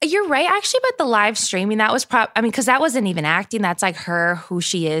that. Yeah, you're right. Actually, but the live streaming, that was because that wasn't even acting. That's like who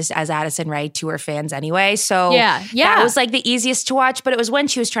she is as Addison Rae to her fans anyway. So that was like the easiest to watch. But it was when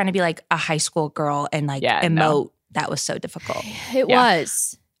she was trying to be like a high school girl and like emote. That was so difficult. It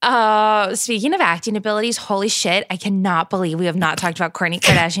was. Speaking of acting abilities, holy shit, I cannot believe we have not talked about Kourtney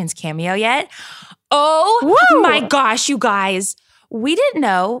Kardashian's cameo yet. Oh my gosh, you guys. We didn't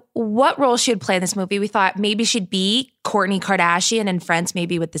know what role she would play in this movie. We thought maybe she'd be Kourtney Kardashian and friends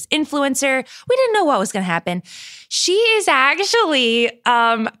maybe with this influencer. We didn't know what was going to happen. She is actually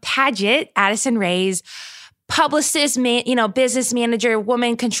Paget, Addison Rae's publicist, business manager,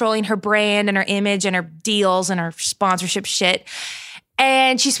 woman controlling her brand and her image and her deals and her sponsorship shit.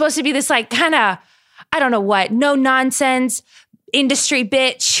 And she's supposed to be this like kind of, I don't know what, no nonsense industry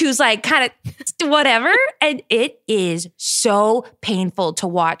bitch who's like kind of whatever. And it is so painful to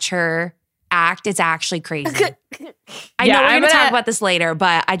watch her act. It's actually crazy. I know we're going to talk about this later,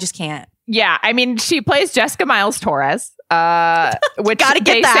 but I just can't. Yeah, I mean, she plays Jessica Miles Torres, which gotta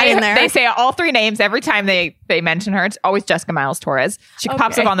get that in there. They say all three names every time they mention her. It's always Jessica Miles Torres. She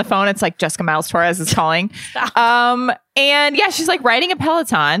pops up on the phone. It's like Jessica Miles Torres is calling. And yeah, she's like riding a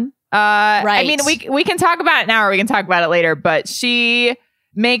Peloton. I mean, we can talk about it now or we can talk about it later, but she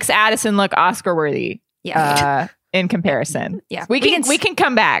makes Addison look Oscar worthy. Yeah. In comparison. Yeah. We can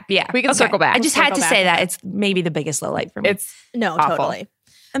come back. Yeah. We can circle back. I just had to say that. It's maybe the biggest low light for me. It's awful. Totally.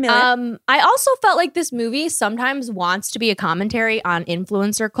 Amelia? I also felt like this movie sometimes wants to be a commentary on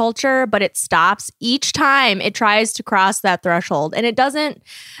influencer culture, but it stops each time it tries to cross that threshold. And it doesn't,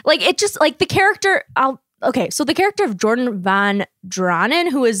 like, it just, like, the character, so the character of Jordan Von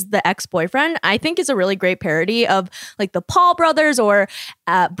Dranen, who is the ex-boyfriend, I think is a really great parody of like the Paul brothers or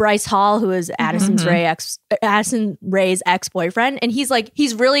Bryce Hall, who is Addison Rae's ex-boyfriend. And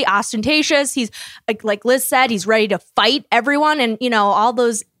he's really ostentatious. He's like Liz said, he's ready to fight everyone. And, all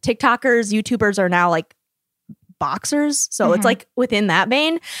those TikTokers, YouTubers are now like boxers. So it's like within that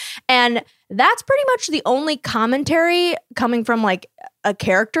vein. And that's pretty much the only commentary coming from like a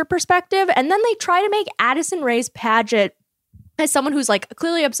character perspective. And then they try to make Addison Rae's Paget as someone who's like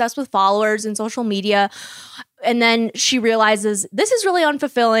clearly obsessed with followers and social media. And then she realizes this is really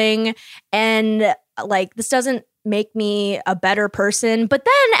unfulfilling and like this doesn't make me a better person. But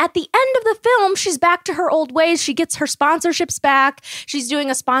then at the end of the film, she's back to her old ways. She gets her sponsorships back. She's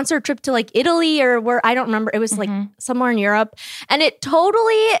doing a sponsored trip to like Italy or where, I don't remember. It was like somewhere in Europe. And it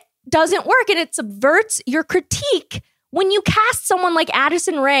totally doesn't work. And it subverts your critique when you cast someone like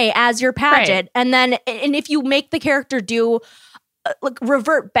Addison Rae as your Paget. Right. And if you make the character do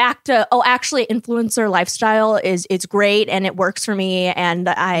revert back to, actually influencer lifestyle it's great and it works for me. And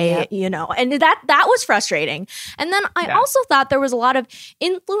and that was frustrating. And then I also thought there was a lot of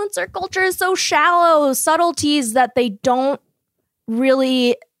influencer culture is so shallow, subtleties that they don't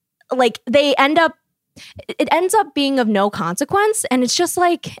really it ends up being of no consequence. And it's just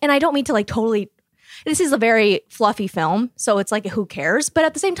like, and I don't mean to like totally, this is a very fluffy film. So it's like, who cares? But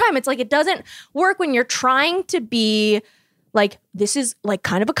at the same time, it's like, it doesn't work when you're trying to be like, this is like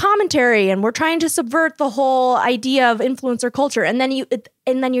kind of a commentary and we're trying to subvert the whole idea of influencer culture. And then you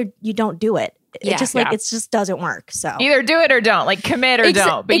don't do it. It just doesn't work. So either do it or don't, like commit or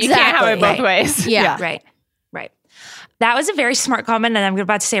don't, but you can't have it both ways. Yeah. Right. That was a very smart comment, and I'm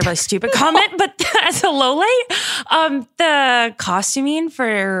about to say a really stupid comment, but as a low light, the costuming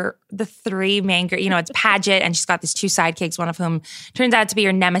for the three main girls, it's Paget, and she's got these two sidekicks, one of whom turns out to be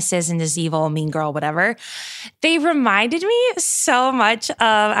her nemesis and this evil mean girl, whatever. They reminded me so much of,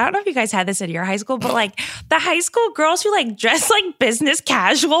 I don't know if you guys had this at your high school, but like the high school girls who like dress like business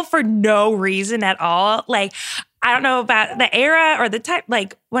casual for no reason at all. Like, I don't know about the era or the type,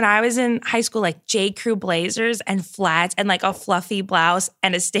 like when I was in high school, like J. Crew blazers and flats and like a fluffy blouse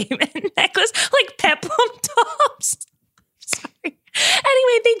and a statement necklace, like peplum tops. Sorry.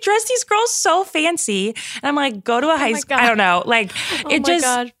 Anyway, they dress these girls so fancy. And I'm like, go to a high school. I don't know. Like it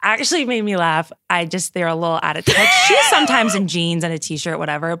just actually made me laugh. They're a little out of touch. She's sometimes in jeans and a t-shirt,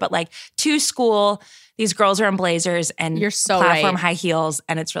 whatever, but like to school, these girls are in blazers and You're so platform right. high heels,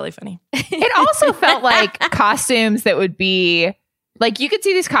 and it's really funny. It also felt like costumes that would be like, you could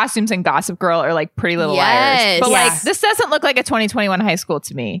see these costumes in Gossip Girl or like Pretty Little Liars. But Yeah. like, this doesn't look like a 2021 high school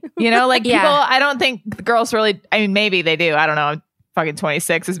to me. You know, like Yeah. people, I don't think the girls really, I mean, maybe they do. I don't know. I'm fucking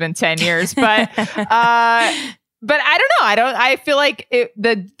 26. It's been 10 years. But I don't know. I feel like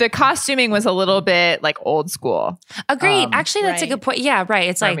the costuming was a little bit like old school. Agreed. Actually, that's a right. good point. Yeah, right.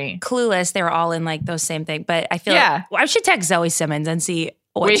 It's For like me. Clueless. They were all in like those same thing. But I feel Yeah. like I should text Zoe Simmons and see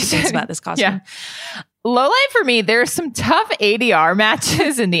what she thinks about this costume. Yeah. Lowlight for me, there's some tough ADR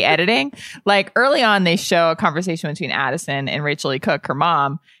matches in the editing. Like early on, they show a conversation between Addison and Rachel E. Cook, her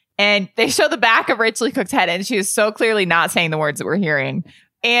mom, and they show the back of Rachel E. Cook's head, and she is so clearly not saying the words that we're hearing.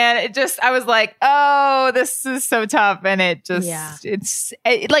 And it just, I was like, oh, this is so tough. And it just,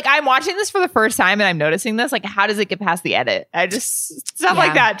 like, I'm watching this for the first time and I'm noticing this. Like, how does it get past the edit? Stuff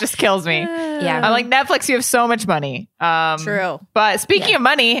like that just kills me. Yeah. I'm like, Netflix, you have so much money. True. But speaking of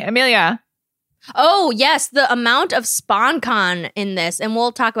money, Amelia. Oh, yes. The amount of SpawnCon in this, and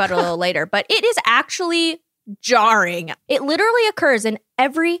we'll talk about it a little later, but it is actually jarring. It literally occurs in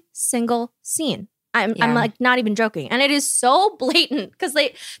every single scene. I'm like not even joking. And it is so blatant because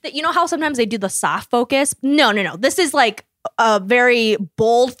they you know how sometimes they do the soft focus? No. This is like a very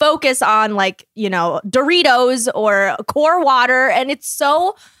bold focus on like, you know, Doritos or Core Water. And it's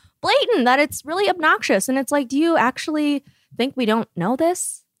so blatant that it's really obnoxious. And it's like, do you actually think we don't know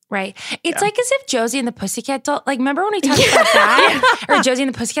this? Right. It's like as if Josie and the Pussycat Doll, like, remember when we talked about that? Or Josie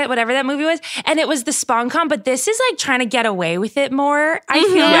and the Pussycat, whatever that movie was? And it was the SpawnCon, but this is like trying to get away with it more, I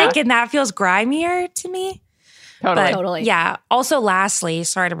feel like, and that feels grimier to me. Totally. But, yeah. Also, lastly,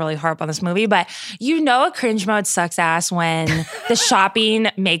 sorry to really harp on this movie, but you know a cringe mode sucks ass when the shopping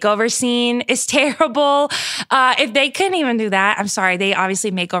makeover scene is terrible. If they couldn't even do that, I'm sorry. They obviously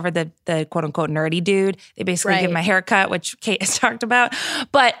make over the quote unquote nerdy dude. They basically give him a haircut, which Kate has talked about.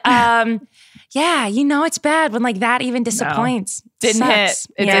 But yeah, you know it's bad when like that even disappoints. Didn't hit.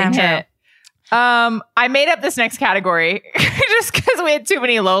 It didn't hit. I made up this next category just because we had too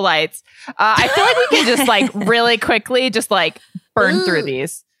many lowlights. I feel like we can just like really quickly just like burn through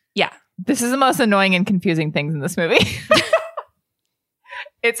these. Yeah. This is the most annoying and confusing things in this movie.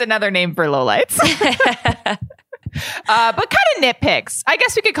 It's another name for lowlights. But kind of nitpicks. I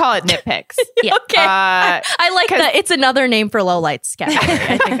guess we could call it nitpicks. Yeah. Okay. I like that. It's another name for lowlights category.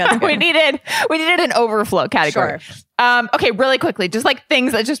 I think that's good. we needed an overflow category. Sure. Okay, really quickly, just like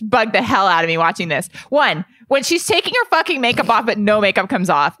things that just bug the hell out of me watching this. One, when she's taking her fucking makeup off, but no makeup comes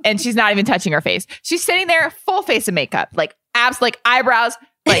off, and she's not even touching her face. She's sitting there, full face of makeup, like abs, like eyebrows,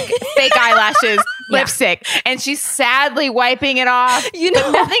 like fake eyelashes, lipstick, and she's sadly wiping it off. You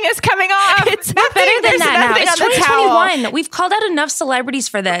know, nothing is coming off. It's better than There's that now. nothing It's on the towel. 2021. We've called out enough celebrities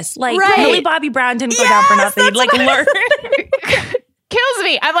for this. Like, Right. Millie Bobby Brown didn't go down for nothing. Like, learn. Kills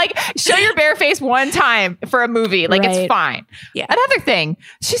me. I'm like, show your bare face one time for a movie. Like, Right. it's fine. Yeah. Another thing,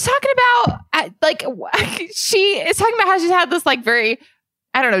 she's talking about, like, she is talking about how she's had this, like, very,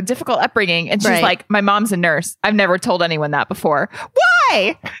 I don't know, difficult upbringing. And she's Right. like, my mom's a nurse. I've never told anyone that before.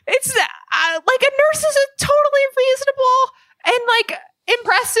 Why? It's like a nurse is a totally reasonable and, like,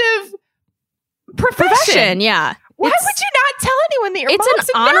 impressive profession. Yeah. Why would you not tell anyone that your It's mom's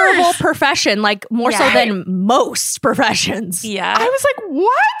an a honorable nurse? profession, like more so than most professions. Yeah. I was like,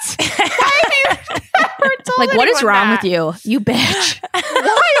 what? Why have you never told Like, what is anyone wrong that? with you? You bitch.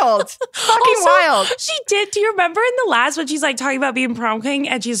 Wild. Fucking Also, wild. She did. Do you remember in the last when she's like talking about being prom king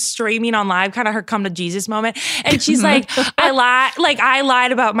and she's streaming on live, kind of her come to Jesus moment, and she's like, I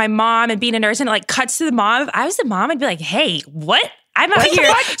lied about my mom and being a nurse, and it like cuts to the mom. If I was the mom, I'd be like, hey, what? I'm out here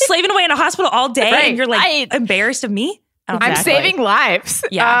slaving away in a hospital all day, Right. and you're like embarrassed of me. I'm saving lives.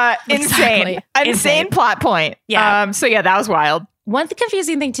 Yeah, insane. exactly. Insane plot point. Yeah. So yeah, that was wild. One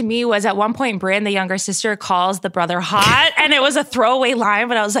confusing thing to me was at one point, Bryn, the younger sister, calls the brother hot, and it was a throwaway line,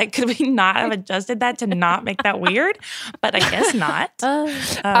 but I was like, could we not have adjusted that to not make that weird? But I guess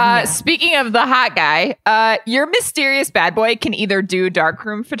not. Speaking of the hot guy, your mysterious bad boy can either do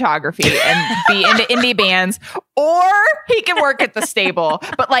darkroom photography and be into indie bands, or he can work at the stable.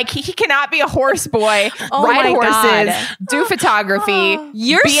 But like, he cannot be a horse boy, ride my horses, God. do photography,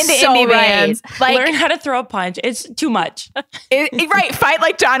 You're be into so indie right. bands. Like, Learn how to throw a punch. It's too much. right, fight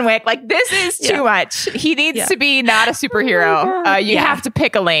like John Wick. Like, this is too much. He needs to be not a superhero. You have to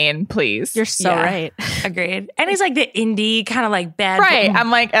pick a lane, please. You're so right. Agreed. And he's like the indie kind of like bad. Right. I'm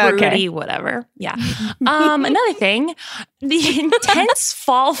like, broody, okay. whatever. Yeah. Another thing, the intense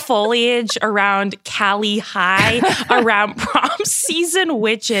fall foliage around Cali High around prom season,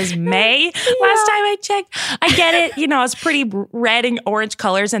 which is May. Last time I checked, I get it. You know, it's pretty red and orange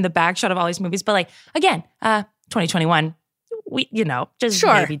colors in the backshot of all these movies. But like, again, 2021, we, you know, just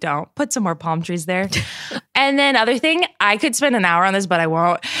maybe don't put some more palm trees there. And then other thing, I could spend an hour on this, but I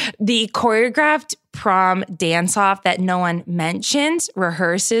won't. The choreographed prom dance off that no one mentions,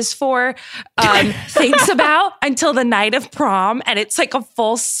 rehearses for, thinks about until the night of prom. And it's like a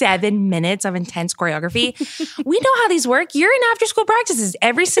full 7 minutes of intense choreography. We know how these work. You're in after school practices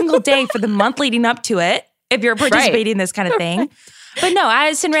every single day for the month leading up to it, if you're participating in this kind of thing. But no,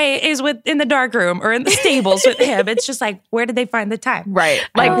 Addison Rae is in the dark room or in the stables with him. It's just like, where did they find the time? Right.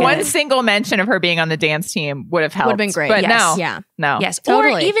 Like one single mention of her being on the dance team would have helped. Would have been great. But yes. no. Yes.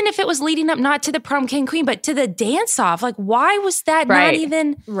 Totally. Or even if it was leading up not to the prom king queen, but to the dance off. Like, why was that not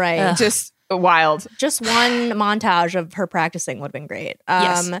even? Right. Just wild. Just one montage of her practicing would have been great.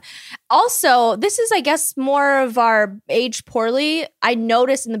 Yes. Also, this is, I guess, more of our aged poorly. I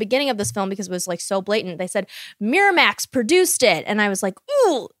noticed in the beginning of this film, because it was like so blatant, they said Miramax produced it. And I was like,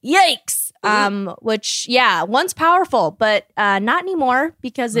 ooh, yikes. Which, once powerful, but not anymore,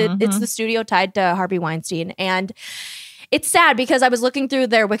 because it's the studio tied to Harvey Weinstein. And it's sad because I was looking through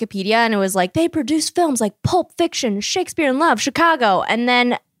their Wikipedia and it was like, they produce films like Pulp Fiction, Shakespeare in Love, Chicago. And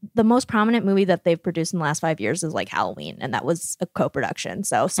then the most prominent movie that they've produced in the last 5 years is like Halloween. And that was a co-production.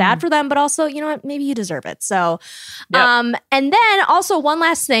 So sad for them, but also, you know what? Maybe you deserve it. So, and then also one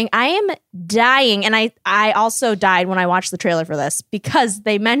last thing, I am dying. And I also died when I watched the trailer for this, because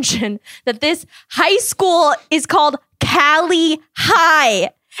they mentioned that this high school is called Cali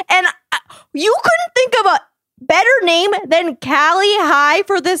High. And you couldn't think of a better name than Cali High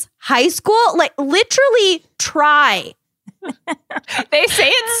for this high school? Like, literally try. They say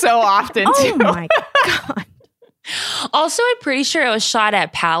it so often, too. Oh, my God. Also, I'm pretty sure it was shot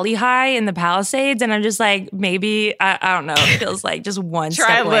at Pali High in the Palisades. And I'm just like, maybe, I don't know. It feels like just one step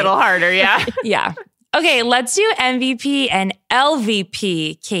Try a little harder, yeah. Yeah. Okay, let's do MVP and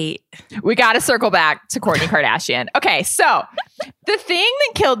LVP, Kate. We got to circle back to Kourtney Kardashian. Okay, so the thing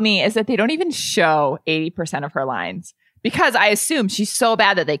that killed me is that they don't even show 80% of her lines, because I assume she's so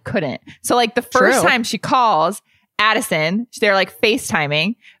bad that they couldn't. So like the first time she calls Addison, they're like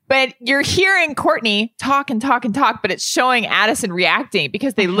FaceTiming, but you're hearing Kourtney talk and talk and talk, but it's showing Addison reacting,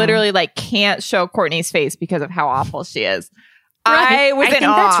 because they literally like can't show Kourtney's face because of how awful she is. Right. I think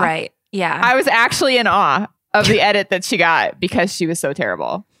that's right. Yeah. I was actually in awe of the edit that she got, because she was so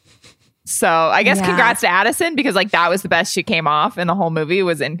terrible. So I guess congrats to Addison, because like that was the best she came off in the whole movie,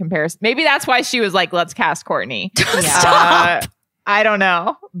 was in comparison. Maybe that's why she was like, let's cast Kourtney. Stop. I don't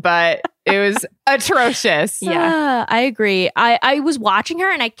know, but it was atrocious. Yeah, I agree. I was watching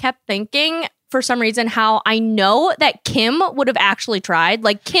her and I kept thinking, for some reason, how I know that Kim would have actually tried.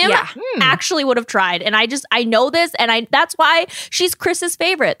 Like, Kim actually would have tried. And I know this, and that's why she's Chris's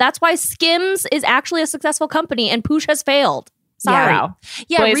favorite. That's why Skims is actually a successful company and Poosh has failed. Sorry. Wow.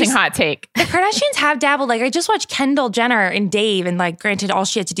 Yeah, blazing hot take. The Kardashians have dabbled. Like, I just watched Kendall Jenner and Dave, and like, granted, all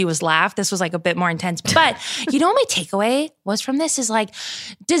she had to do was laugh. This was like a bit more intense. But you know, my takeaway was from this is like,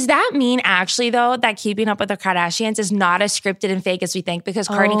 does that mean actually though that Keeping Up with the Kardashians is not as scripted and fake as we think? Because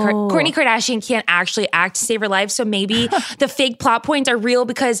Kourtney Kardashian can't actually act to save her life. So maybe the fake plot points are real,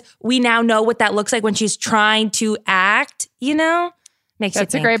 because we now know what that looks like when she's trying to act. You know, makes you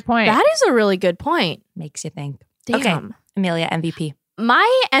think. That's a great point. That is a really good point. Makes you think. Damn. Okay. Amelia, MVP.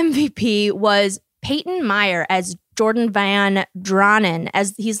 My MVP was Peyton Meyer as Jordan Van Dranen,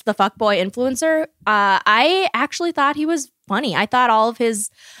 as he's the fuckboy influencer. I actually thought he was funny. I thought all of his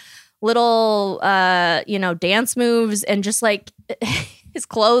little, dance moves and just like his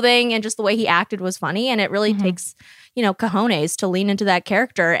clothing and just the way he acted was funny. And it really takes, cojones to lean into that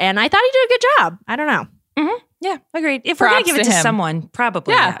character. And I thought he did a good job. I don't know. Mm-hmm. Yeah, agreed. If we're going to give it to someone,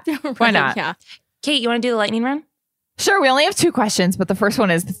 probably. Yeah. Why not? Yeah. Kate, you want to do the lightning round? Sure, we only have 2 questions, but the first one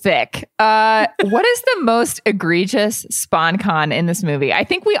is thick. What is the most egregious SponCon in this movie? I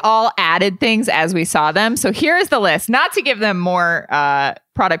think we all added things as we saw them. So here's the list. Not to give them more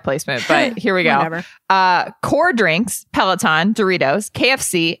product placement, but here we go. Core Drinks, Peloton, Doritos,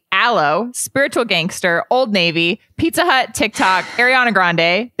 KFC, Aloe, Spiritual Gangster, Old Navy, Pizza Hut, TikTok, Ariana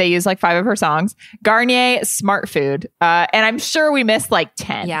Grande. They use like 5 of her songs. Garnier, Smart Food. And I'm sure we missed like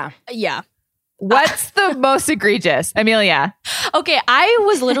 10. Yeah. What's the most egregious? Amelia. Okay, I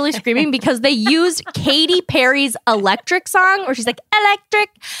was literally screaming because they used Katy Perry's Electric song, where she's like, electric.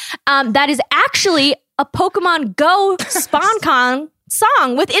 That is actually a Pokemon Go SponCon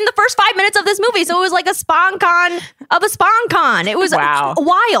song within the first 5 minutes of this movie. So it was like a SponCon of a SponCon. It was wild.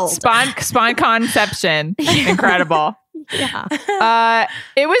 SponConception. Incredible. Yeah.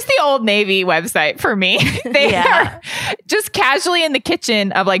 It was the Old Navy website for me. They are just casually in the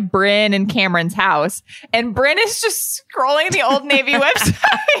kitchen of like Bryn and Cameron's house. And Bryn is just scrolling the Old Navy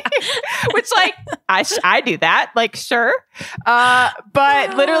website, which like, I do that. Like, sure.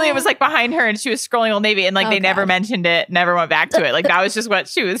 But literally it was like behind her and she was scrolling Old Navy and like they never mentioned it, never went back to it. Like that was just what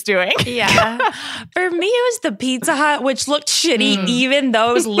she was doing. Yeah. For me, it was the Pizza Hut, which looked shitty, even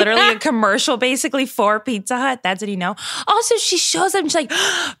though it was literally a commercial basically for Pizza Hut. That's what you know. Also, she shows up and she's like,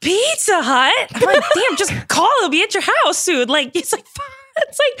 Pizza Hut? I'm like, damn, just call. It'll be at your house soon. Like, it's like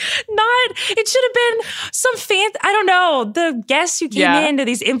not, it should have been some I don't know. The guests who came into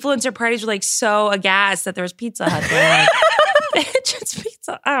these influencer parties were like so aghast that there was Pizza Hut there. Like, just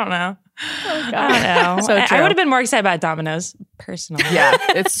pizza. I don't know. Oh, God. I don't know. So I would have been more excited about Domino's personally. Yeah,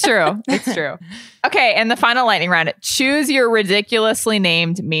 it's true. It's true. Okay, and the final lightning round. Choose your ridiculously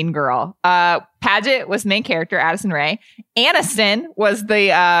named mean girl. Paget was the main character, Addison Rae. Aniston was the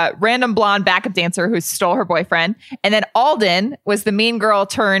random blonde backup dancer who stole her boyfriend. And then Alden was the mean girl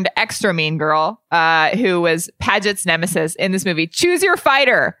turned extra mean girl who was Paget's nemesis in this movie. Choose your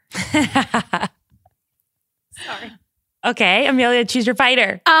fighter. Sorry. Okay, Amelia, choose your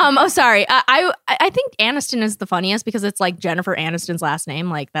fighter. Sorry. I think Aniston is the funniest because it's like Jennifer Aniston's last name.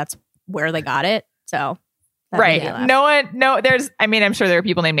 Like that's where they got it. So right. I'm sure there are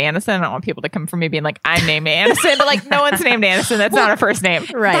people named Aniston. I don't want people to come from me being like, I'm named Aniston, but like no one's named Aniston. That's not a first name.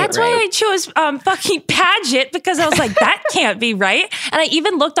 Right. That's why I chose fucking Paget because I was like, that can't be right. And I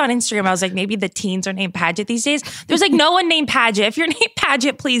even looked on Instagram. I was like, maybe the teens are named Paget these days. There's like no one named Paget. If you're named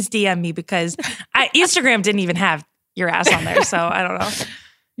Paget, please DM me because Instagram didn't even have your ass on there. So I don't know.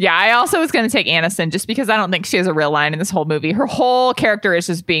 Yeah, I also was going to take Aniston just because I don't think she has a real line in this whole movie. Her whole character is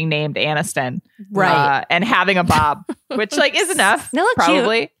just being named Aniston. Right. And having a bob, which like is enough. They look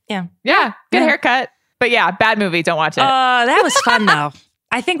probably. cute. Yeah. Good haircut. But yeah, bad movie. Don't watch it. That was fun though.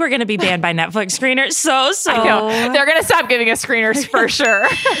 I think we're going to be banned by Netflix screeners. So. I know. They're going to stop giving us screeners for sure.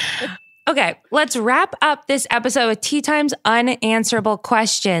 Okay, let's wrap up this episode with Tea Time's unanswerable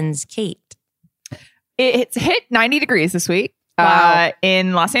questions. Kate. It's hit 90 degrees this week. Wow.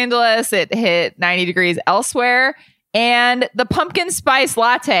 In Los Angeles, it hit 90 degrees elsewhere. And the pumpkin spice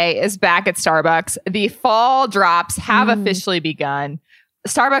latte is back at Starbucks. The fall drops have officially begun.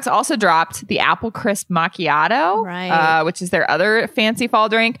 Starbucks also dropped the apple crisp macchiato, which is their other fancy fall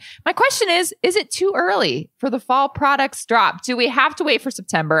drink. My question is it too early for the fall products drop? Do we have to wait for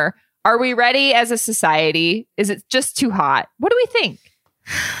September? Are we ready as a society? Is it just too hot? What do we think?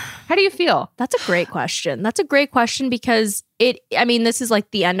 How do you feel? That's a great question. That's a great question because this is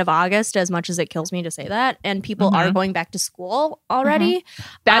like the end of August, as much as it kills me to say that. And people are going back to school already.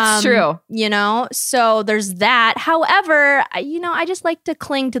 That's true. So there's that. However, I just like to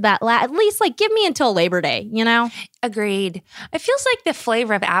cling to that. At least like give me until Labor Day, Agreed. It feels like the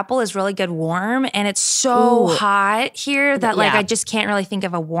flavor of apple is really good warm and it's so hot here that like I just can't really think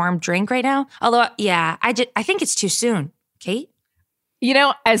of a warm drink right now. Although, I think it's too soon. Kate?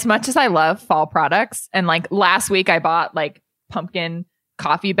 As much as I love fall products, and like last week I bought like pumpkin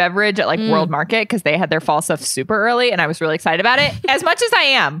coffee beverage at like World Market because they had their fall stuff super early and I was really excited about it. As much as I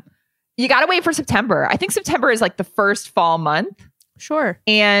am, you got to wait for September. I think September is like the first fall month. Sure.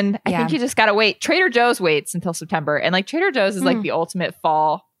 And I think you just got to wait. Trader Joe's waits until September. And like Trader Joe's is like the ultimate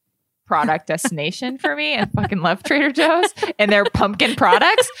fall product destination for me. I fucking love Trader Joe's and their pumpkin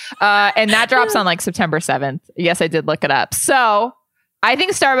products. And that drops on like September 7th. Yes, I did look it up. So I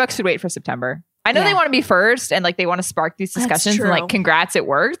think Starbucks should wait for September. I know they want to be first and like they want to spark these discussions and like congrats, it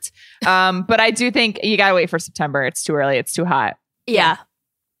worked. But I do think you got to wait for September. It's too early. It's too hot. Yeah.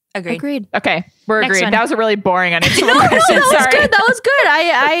 Agreed. Okay, we're Next agreed. one. That was a really boring unanswerable No, question. that was Sorry. good. That was good.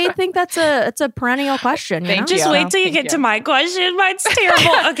 I think it's a perennial question. Thank Just you. wait till you Thank get you. to my question. Mine's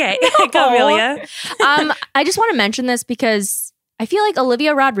terrible. Okay, go, Amelia. I just want to mention this because I feel like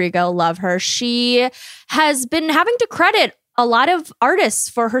Olivia Rodrigo, love her. She has been having to credit a lot of artists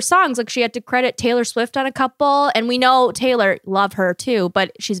for her songs. Like she had to credit Taylor Swift on a couple, and we know Taylor, love her too,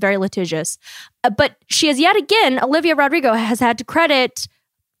 but she's very litigious. But she has yet again, Olivia Rodrigo has had to credit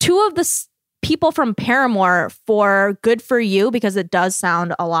two of the people from Paramore for Good For You because it does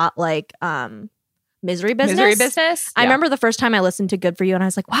sound a lot like Misery Business. Misery Business? I remember the first time I listened to Good For You and I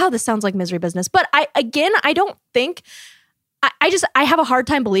was like, wow, this sounds like Misery Business. But I don't think... I have a hard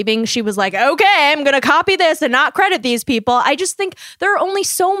time believing she was like, okay, I'm going to copy this and not credit these people. I just think there are only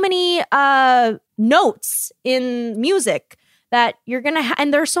so many notes in music that you're going to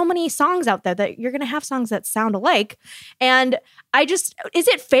and there are so many songs out there that you're going to have songs that sound alike. And is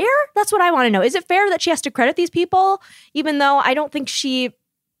it fair? That's what I want to know. Is it fair that she has to credit these people, even though I don't think she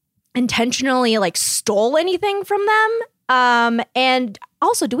intentionally like stole anything from them? And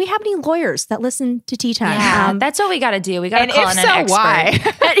also, do we have any lawyers that listen to Tea Time? Yeah, that's what we got to do. We got to call in an expert. Why?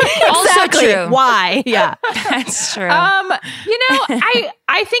 Exactly. Also true. Why? Yeah, that's true.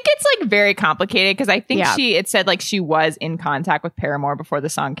 I think it's like very complicated because I think it said like she was in contact with Paramore before the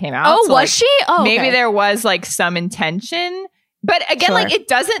song came out. Oh, so, was like, she? Oh, maybe okay. there was like some intention, but again, like it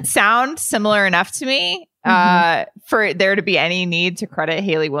doesn't sound similar enough to me for there to be any need to credit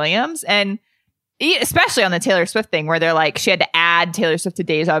Hayley Williams, and especially on the Taylor Swift thing where they're like she had to add Taylor Swift to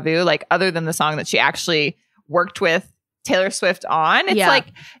Deja Vu, like other than the song that she actually worked with Taylor Swift on. It's like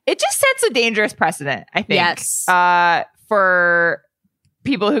it just sets a dangerous precedent, I think. Yes. For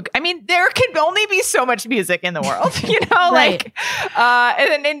people who, I mean, there can only be so much music in the world, you know, Right.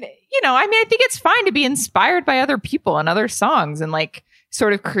 and you know, I mean, I think it's fine to be inspired by other people and other songs and like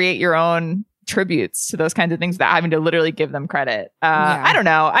sort of create your own tributes to those kinds of things without having to literally give them credit. I don't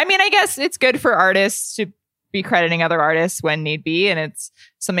know. I mean, I guess it's good for artists to be crediting other artists when need be. And it's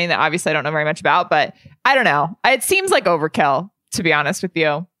something that obviously I don't know very much about, but I don't know. It seems like overkill, to be honest with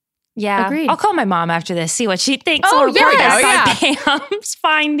you. Yeah. Agreed. I'll call my mom after this, see what she thinks. Oh, We'll report yes. back on Pam's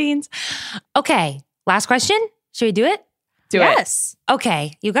findings. Okay. Last question. Should we do it? Yes.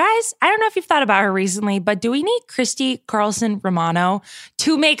 Okay, you guys, I don't know if you've thought about her recently, but do we need Christy Carlson Romano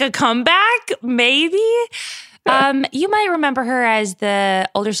to make a comeback? Maybe. You might remember her as the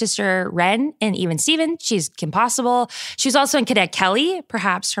older sister Ren in Even Steven. She's Kim Possible. She was also in Cadet Kelly,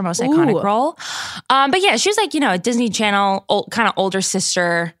 perhaps her most iconic role. But yeah, she was like, you know, a Disney Channel kind of older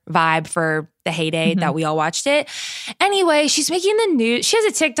sister vibe for the heyday that we all watched it. Anyway, she's making the news. She has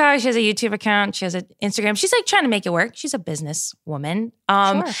a TikTok. She has a YouTube account. She has an Instagram. She's like trying to make it work. She's a business woman.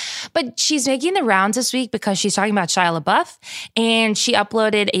 But she's making the rounds this week because she's talking about Shia LaBeouf. And she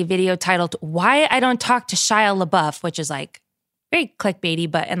uploaded a video titled Why I Don't Talk to Shia LaBeouf, which is like very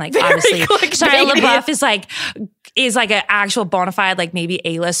clickbaity, but and like obviously Shia LaBeouf is like an actual bona fide, like maybe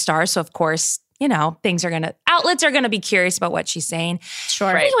A-list star. So of course, you know, outlets are gonna be curious about what she's saying.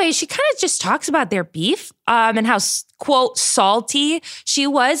 Sure. Right. Anyway, she kind of just talks about their beef and how, quote, salty she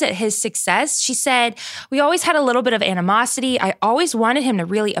was at his success. She said, "We always had a little bit of animosity. I always wanted him to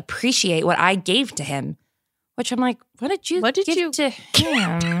really appreciate what I gave to him." Which I'm like, what did you give to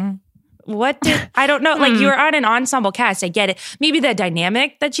him? I don't know. Like, you were on an ensemble cast. I get it. Maybe the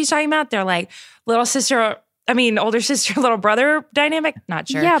dynamic that she's talking about, they're like older sister, little brother dynamic. Not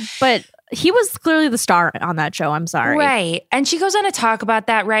sure. Yeah, but he was clearly the star on that show. I'm sorry. Right. And she goes on to talk about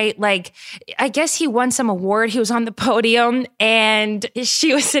that, right? Like, I guess he won some award. He was on the podium and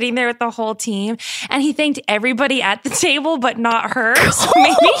she was sitting there with the whole team. And he thanked everybody at the table, but not her. So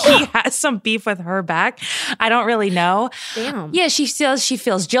maybe he has some beef with her back. I don't really know. Damn. Yeah, she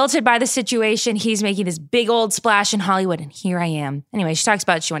feels jilted by the situation. He's making this big old splash in Hollywood. And here I am. Anyway, she talks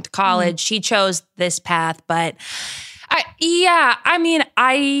about she went to college. She chose this path, but... I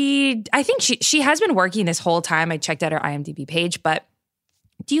think she has been working this whole time. I checked out her IMDb page, but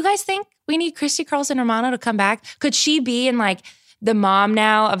do you guys think we need Christy Carlson Romano to come back? Could she be in like the mom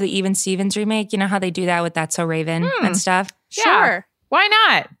now of the Even Stevens remake? You know how they do that with That's So Raven and stuff? Yeah. Sure. Why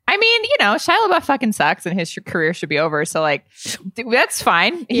not? I mean, you know, Shia LaBeouf fucking sucks and his career should be over. So like, that's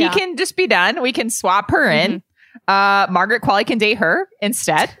fine. Yeah. He can just be done. We can swap her in. Margaret Qualley can date her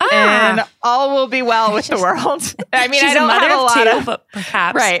instead, and all will be well with the world. I mean, she's I don't a mother have a lot of two, of, but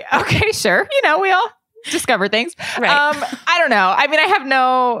perhaps. Right. Okay, sure. You know, we all discover things. Right. I don't know. I mean, I have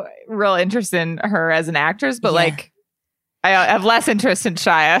no real interest in her as an actress, but like, I have less interest in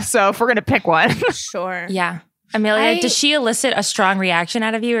Shia. So if we're going to pick one. Sure. Yeah. Amelia, does she elicit a strong reaction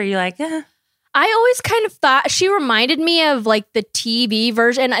out of you? Or are you like, eh? I always kind of thought she reminded me of like the TV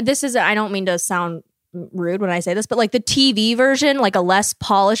version. And this is, I don't mean to sound rude when I say this, but like the TV version, like a less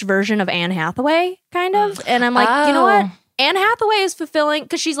polished version of Anne Hathaway, kind of. And I'm like, you know what? Anne Hathaway is fulfilling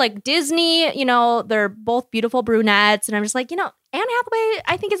because she's like Disney, you know, they're both beautiful brunettes. And I'm just like, you know, Anne Hathaway,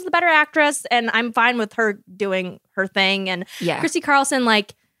 I think is the better actress. And I'm fine with her doing her thing. And Christy Carlson,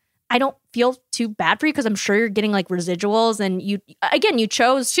 like, I don't feel too bad for you because I'm sure you're getting like residuals and you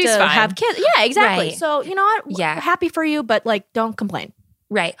chose to have kids. Yeah, exactly. Right. So, you know what? Yeah. Happy for you, but like, don't complain.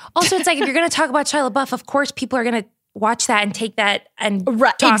 Right. Also, it's like if you're going to talk about Shia LaBeouf, of course, people are going to watch that and take that and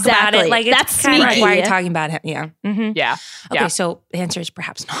talk about it. Like, it's kind of like, why are you talking about him? Yeah. Mm-hmm. Yeah. Okay, so the answer is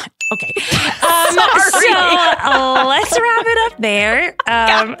perhaps not. Okay. So let's wrap it up there.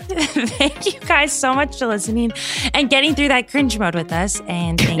 Thank you guys so much for listening and getting through that cringe mode with us.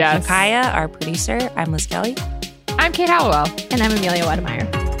 And thank you, Kaya, our producer. I'm Liz Kelly. I'm Kate Hallowell. And I'm Amelia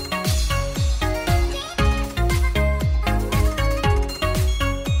Wedemeyer.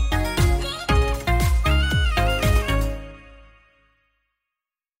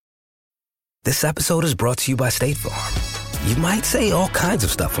 This episode is brought to you by State Farm. You might say all kinds of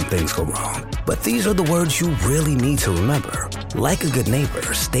stuff when things go wrong, but these are the words you really need to remember. Like a good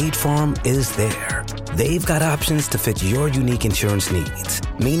neighbor, State Farm is there. They've got options to fit your unique insurance needs,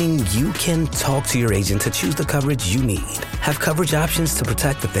 meaning you can talk to your agent to choose the coverage you need. Have coverage options to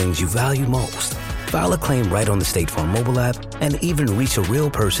protect the things you value most. File a claim right on the State Farm mobile app and even reach a real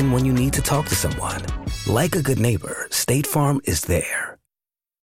person when you need to talk to someone. Like a good neighbor, State Farm is there.